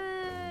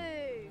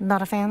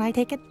 Not a fan, I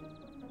take it?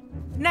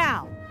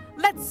 Now,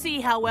 let's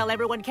see how well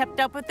everyone kept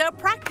up with their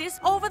practice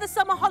over the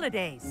summer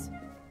holidays.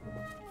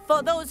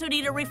 For those who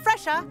need a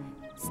refresher,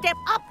 step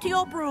up to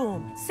your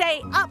broom,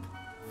 say up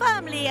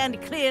firmly and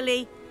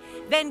clearly,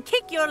 then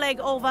kick your leg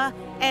over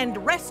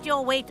and rest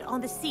your weight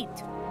on the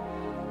seat.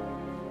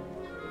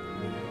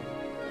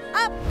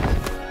 Up!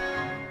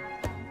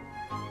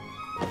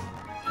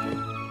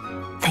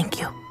 Thank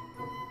you.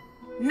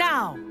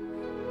 Now,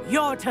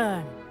 your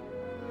turn.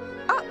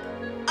 Up!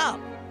 Up!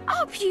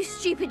 Up, you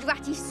stupid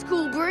ratty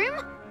school broom!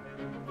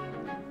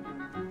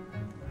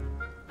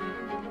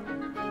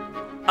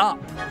 Up!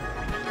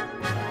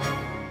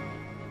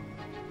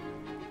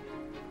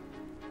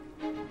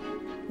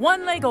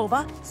 One leg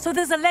over, so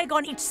there's a leg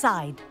on each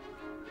side.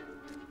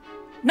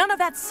 None of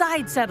that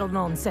side saddle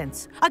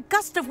nonsense. A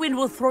gust of wind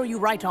will throw you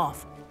right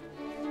off.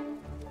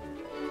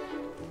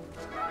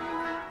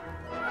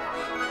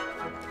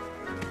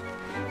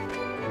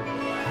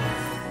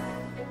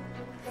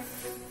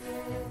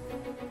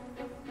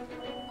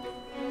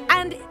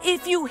 And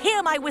if you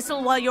hear my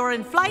whistle while you're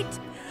in flight,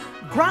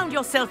 ground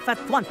yourself at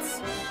once.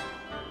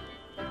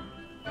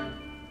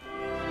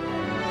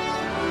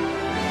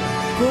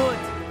 Good.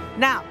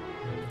 Now,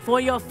 for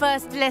your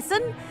first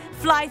lesson,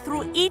 fly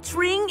through each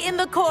ring in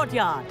the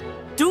courtyard.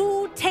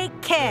 Do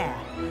take care.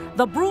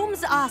 The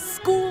brooms are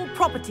school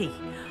property.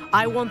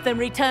 I want them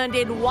returned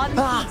in one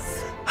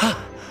piece.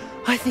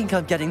 I think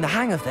I'm getting the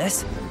hang of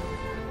this.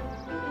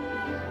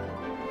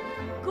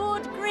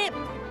 Good grip.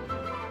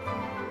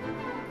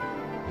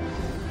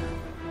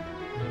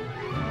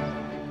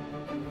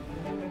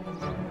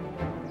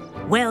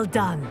 Well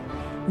done.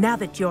 Now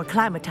that you're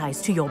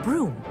acclimatized to your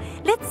broom,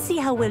 let's see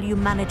how well you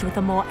manage with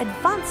a more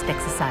advanced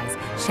exercise,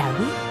 shall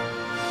we?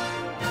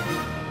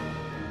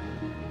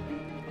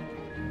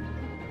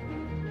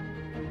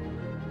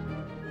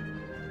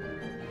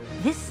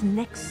 This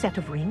next set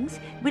of rings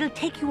will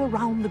take you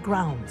around the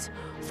grounds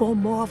for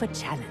more of a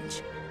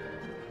challenge.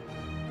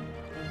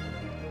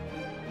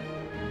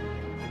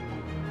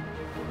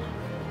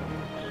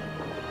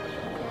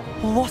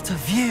 What a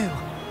view!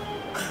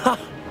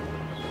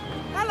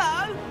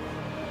 Hello!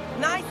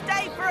 Nice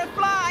day for a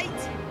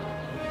flight!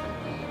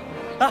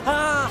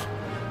 Aha!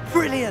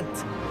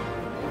 Brilliant!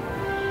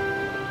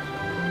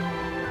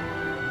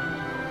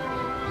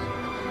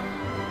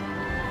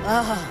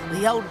 Ah,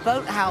 the old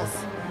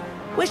boathouse.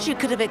 Wish you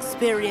could have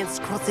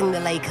experienced crossing the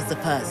lake as a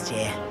first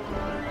year.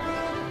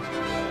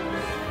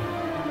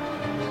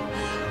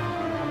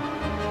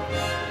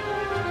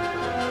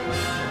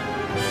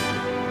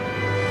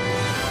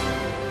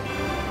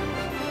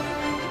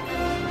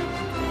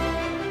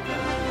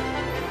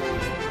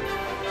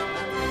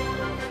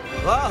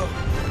 Whoa!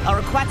 Our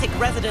aquatic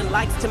resident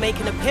likes to make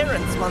an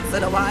appearance once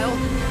in a while.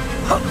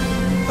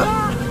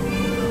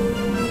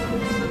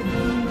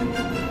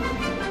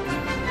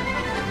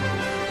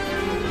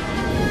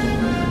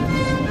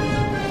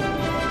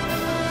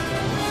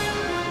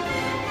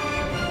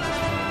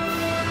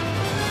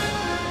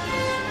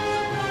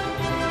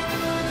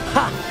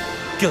 Ha!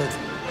 Good.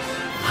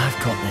 I've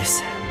got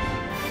this.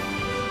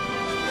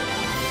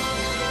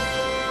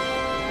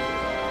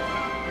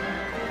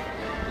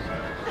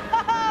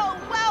 Oh,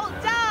 well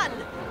done!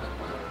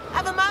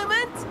 Have a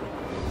moment?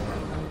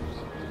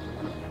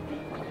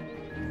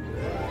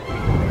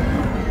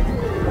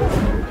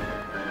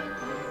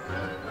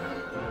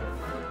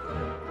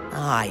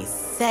 I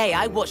say,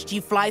 I watched you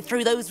fly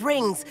through those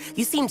rings.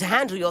 You seem to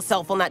handle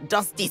yourself on that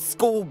dusty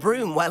school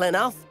broom well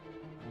enough.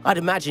 I'd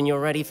imagine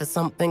you're ready for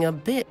something a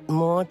bit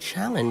more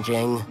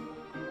challenging.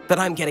 But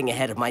I'm getting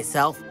ahead of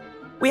myself.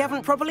 We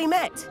haven't properly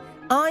met.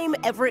 I'm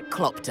Everett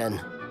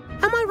Clopton.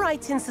 Am I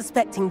right in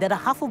suspecting that a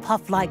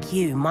Hufflepuff like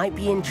you might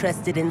be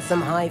interested in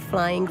some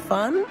high-flying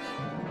fun?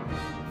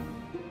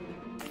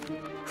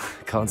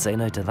 Can't say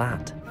no to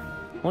that.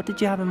 What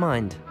did you have in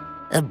mind?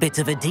 A bit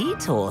of a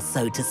detour,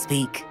 so to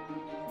speak.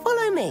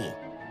 Follow me.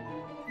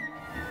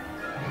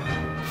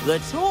 The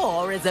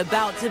tour is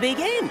about to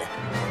begin.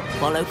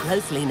 Follow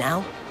closely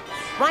now.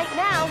 Right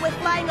now, we're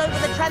flying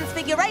over the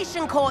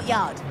Transfiguration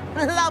Courtyard.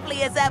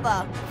 Lovely as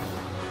ever.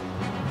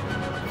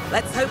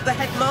 Let's hope the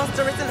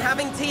headmaster isn't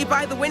having tea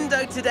by the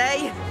window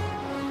today.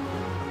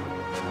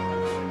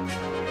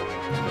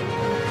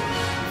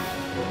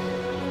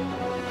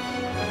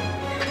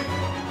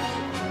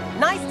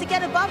 Nice to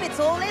get above it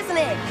all, isn't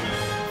it?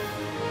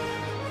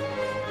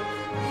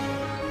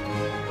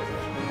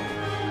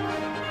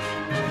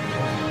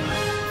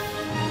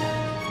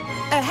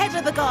 Ahead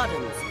of the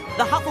gardens,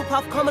 the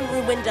Hufflepuff common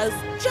room windows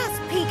just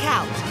peek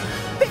out.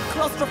 Bit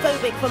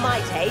claustrophobic for my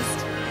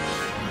taste.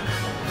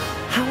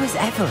 How is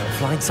Everett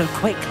flying so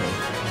quickly?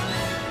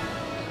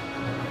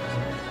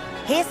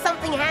 Here's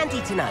something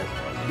handy to know.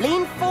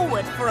 Lean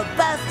forward for a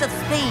burst of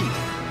speed.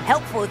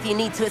 Helpful if you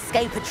need to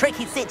escape a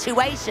tricky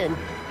situation.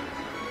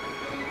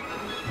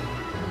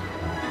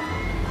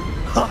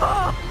 Ha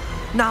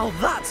ha! Now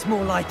that's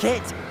more like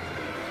it.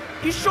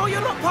 You sure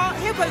you're not part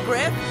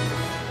hippogriff?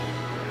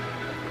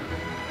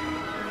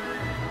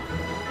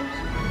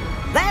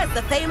 There's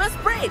the famous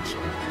bridge.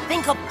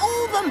 Think of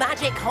all the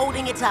magic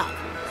holding it up.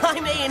 I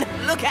mean,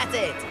 look at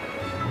it.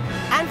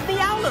 And the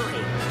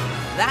owlery.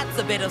 That's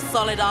a bit of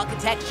solid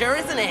architecture,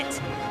 isn't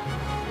it?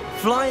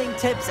 Flying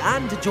tips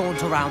and a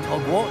jaunt around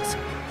Hogwarts.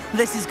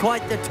 This is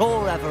quite the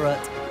tour,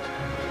 Everett.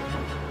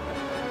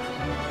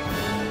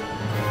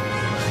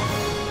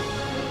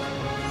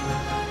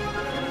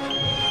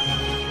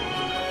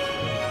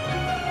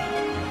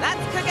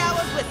 That's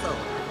Kagawa's whistle.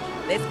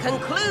 This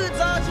concludes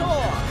our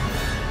tour.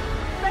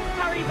 Let's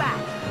hurry back.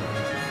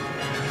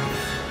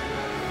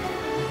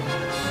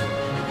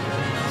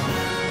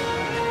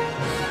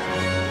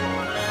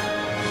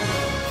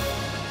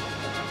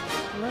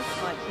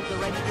 Looks like she's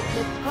already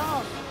dismissed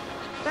class.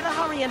 Better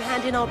hurry and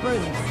hand in our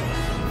brooms.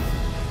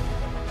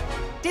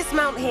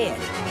 Dismount here.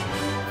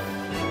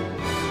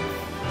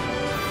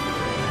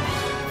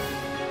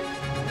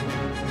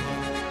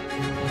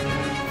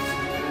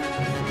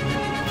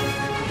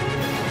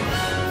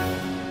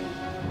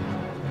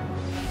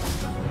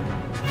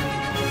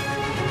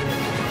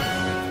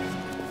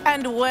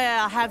 And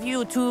where have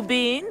you two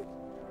been?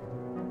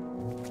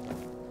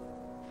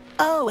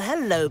 Oh,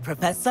 hello,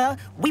 Professor.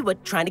 We were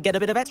trying to get a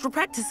bit of extra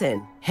practice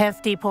in.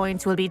 Hefty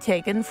points will be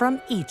taken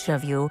from each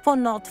of you for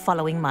not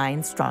following my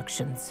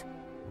instructions.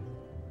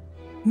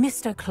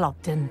 Mr.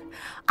 Clopton,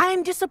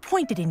 I'm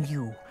disappointed in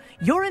you.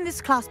 You're in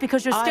this class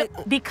because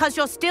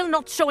you're still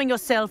not showing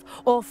yourself,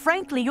 or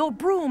frankly, your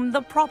broom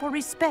the proper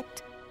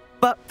respect.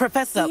 But,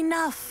 Professor...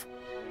 Enough.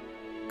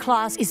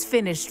 Class is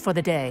finished for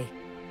the day.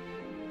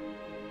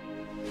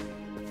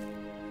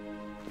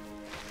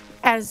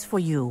 As for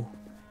you,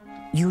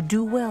 you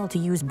do well to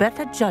use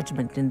better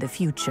judgment in the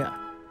future.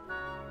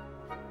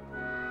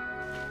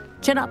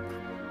 Chin up.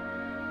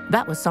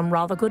 That was some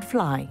rather good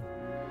flying.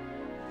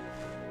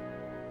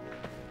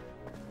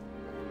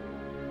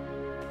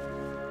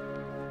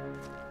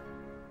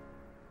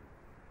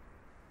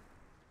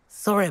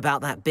 Sorry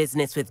about that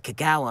business with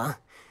Kagawa,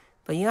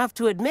 but you have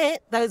to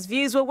admit, those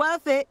views were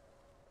worth it.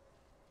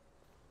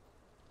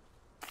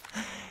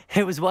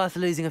 It was worth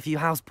losing a few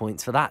house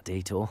points for that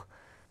detour.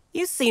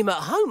 You seem at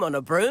home on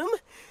a broom.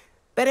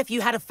 Bet if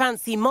you had a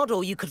fancy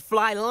model, you could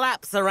fly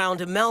laps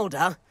around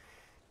Imelda.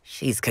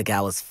 She's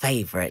Kagawa's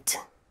favorite.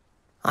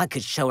 I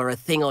could show her a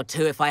thing or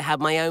two if I had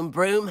my own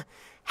broom.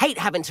 Hate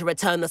having to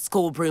return the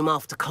school broom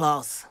after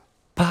class.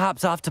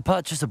 Perhaps I have to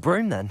purchase a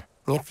broom then?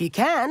 If you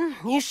can,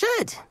 you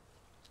should.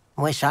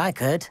 Wish I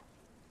could.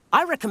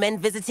 I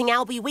recommend visiting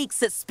Albie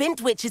Weeks at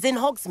Spintwitches in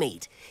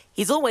Hogsmeade.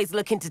 He's always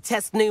looking to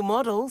test new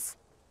models.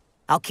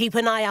 I'll keep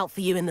an eye out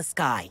for you in the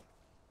sky.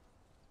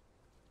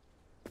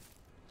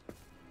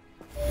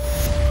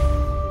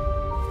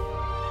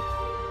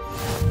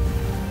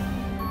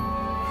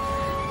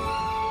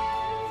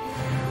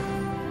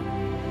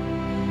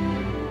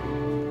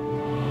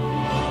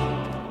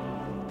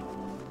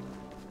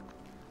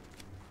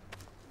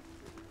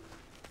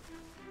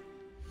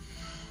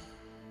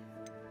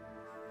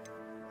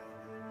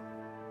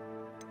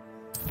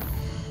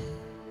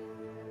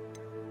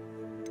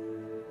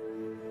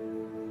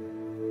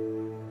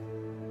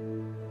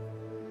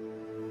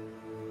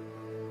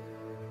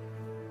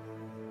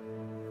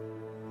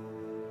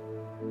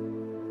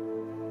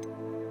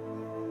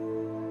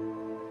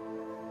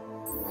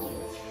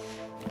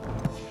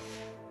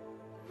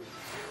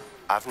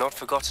 I've not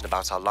forgotten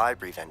about our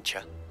library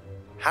venture.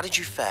 How did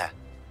you fare?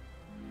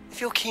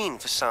 If you're keen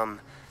for some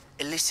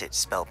illicit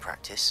spell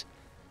practice,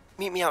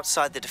 meet me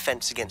outside the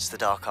Defense Against the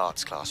Dark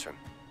Arts classroom.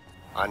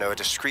 I know a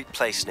discreet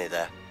place near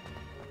there.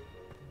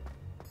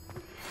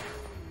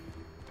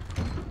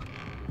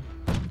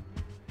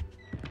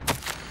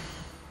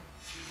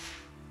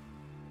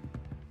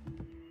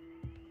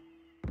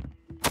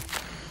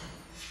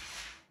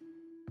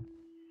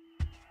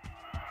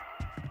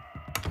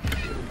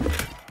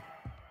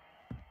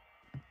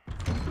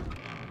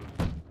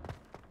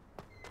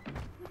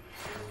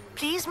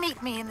 Please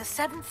meet me in the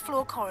 7th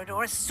floor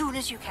corridor as soon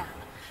as you can.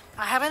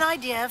 I have an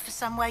idea for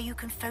somewhere you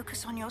can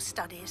focus on your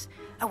studies,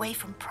 away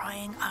from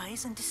prying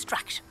eyes and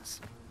distractions.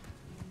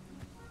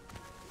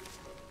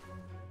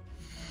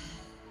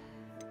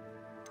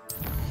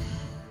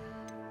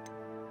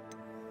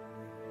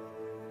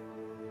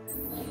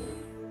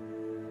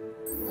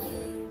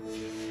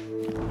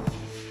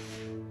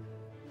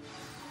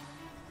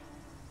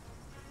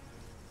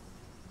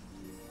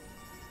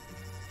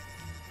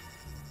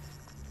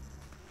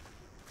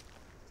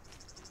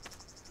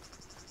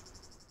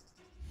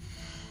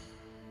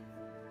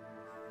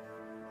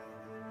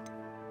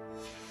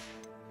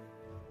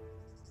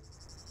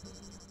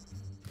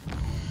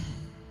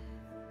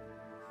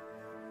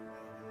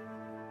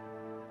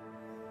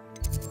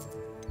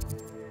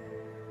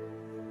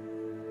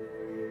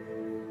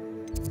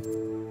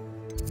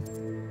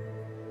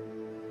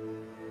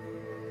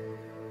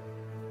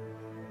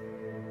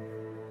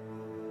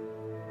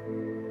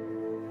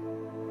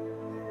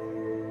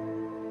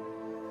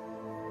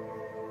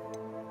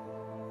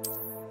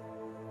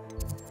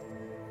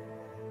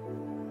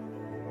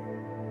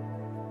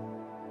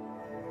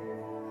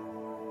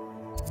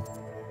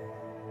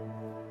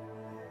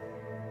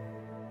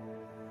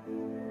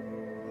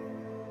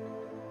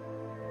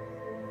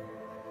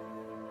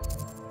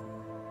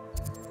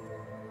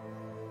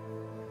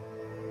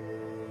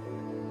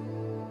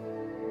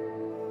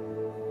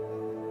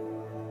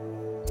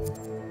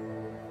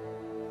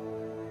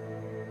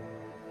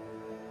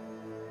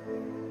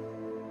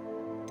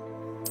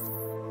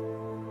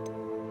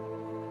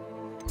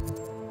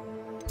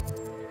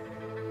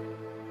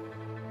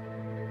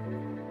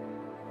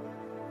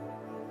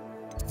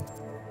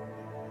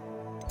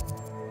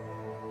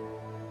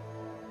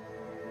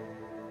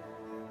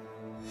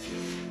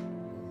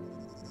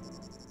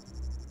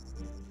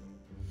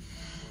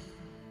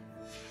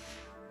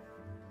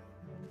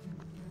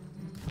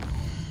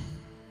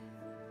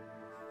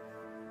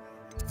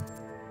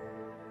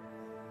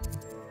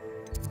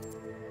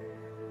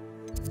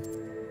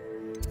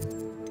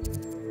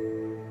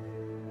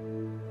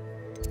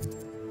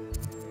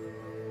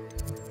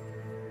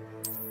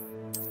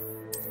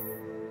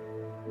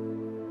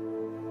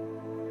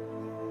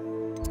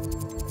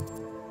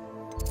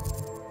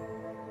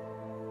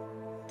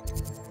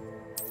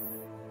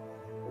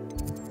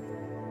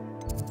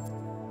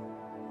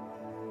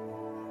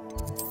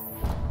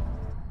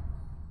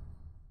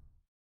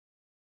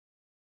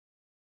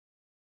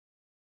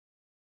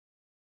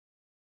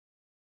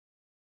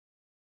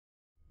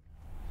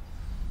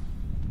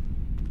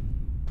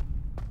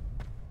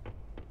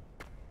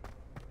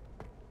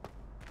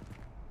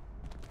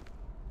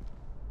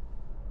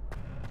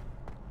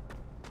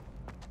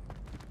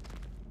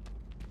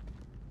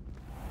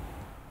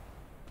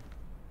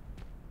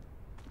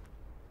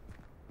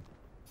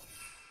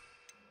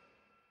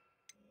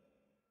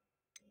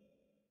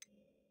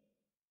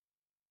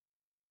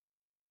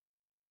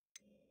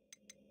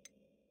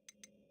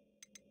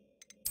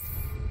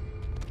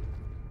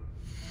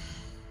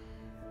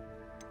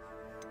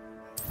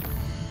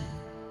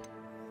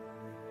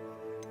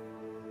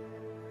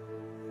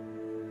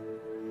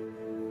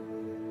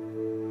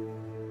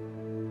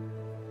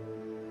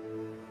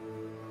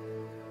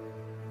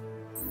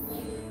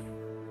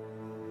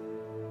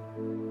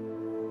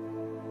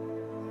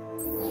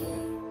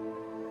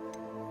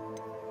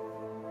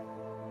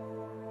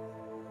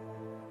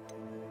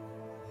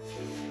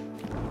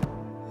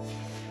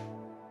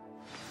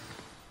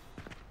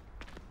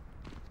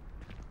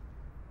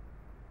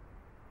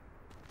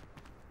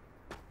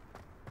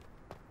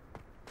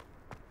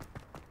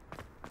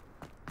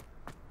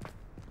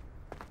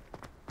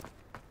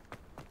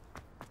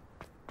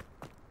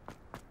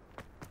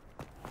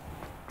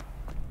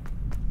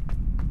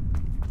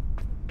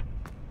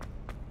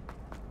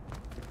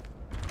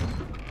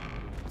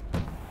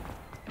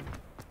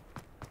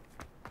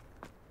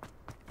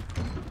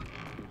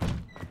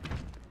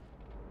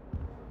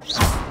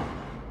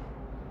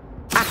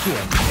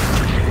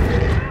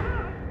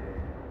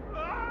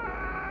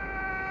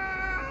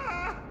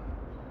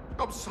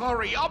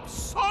 I'm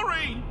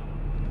sorry!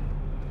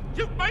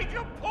 You've made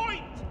your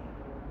point!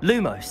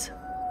 Lumos.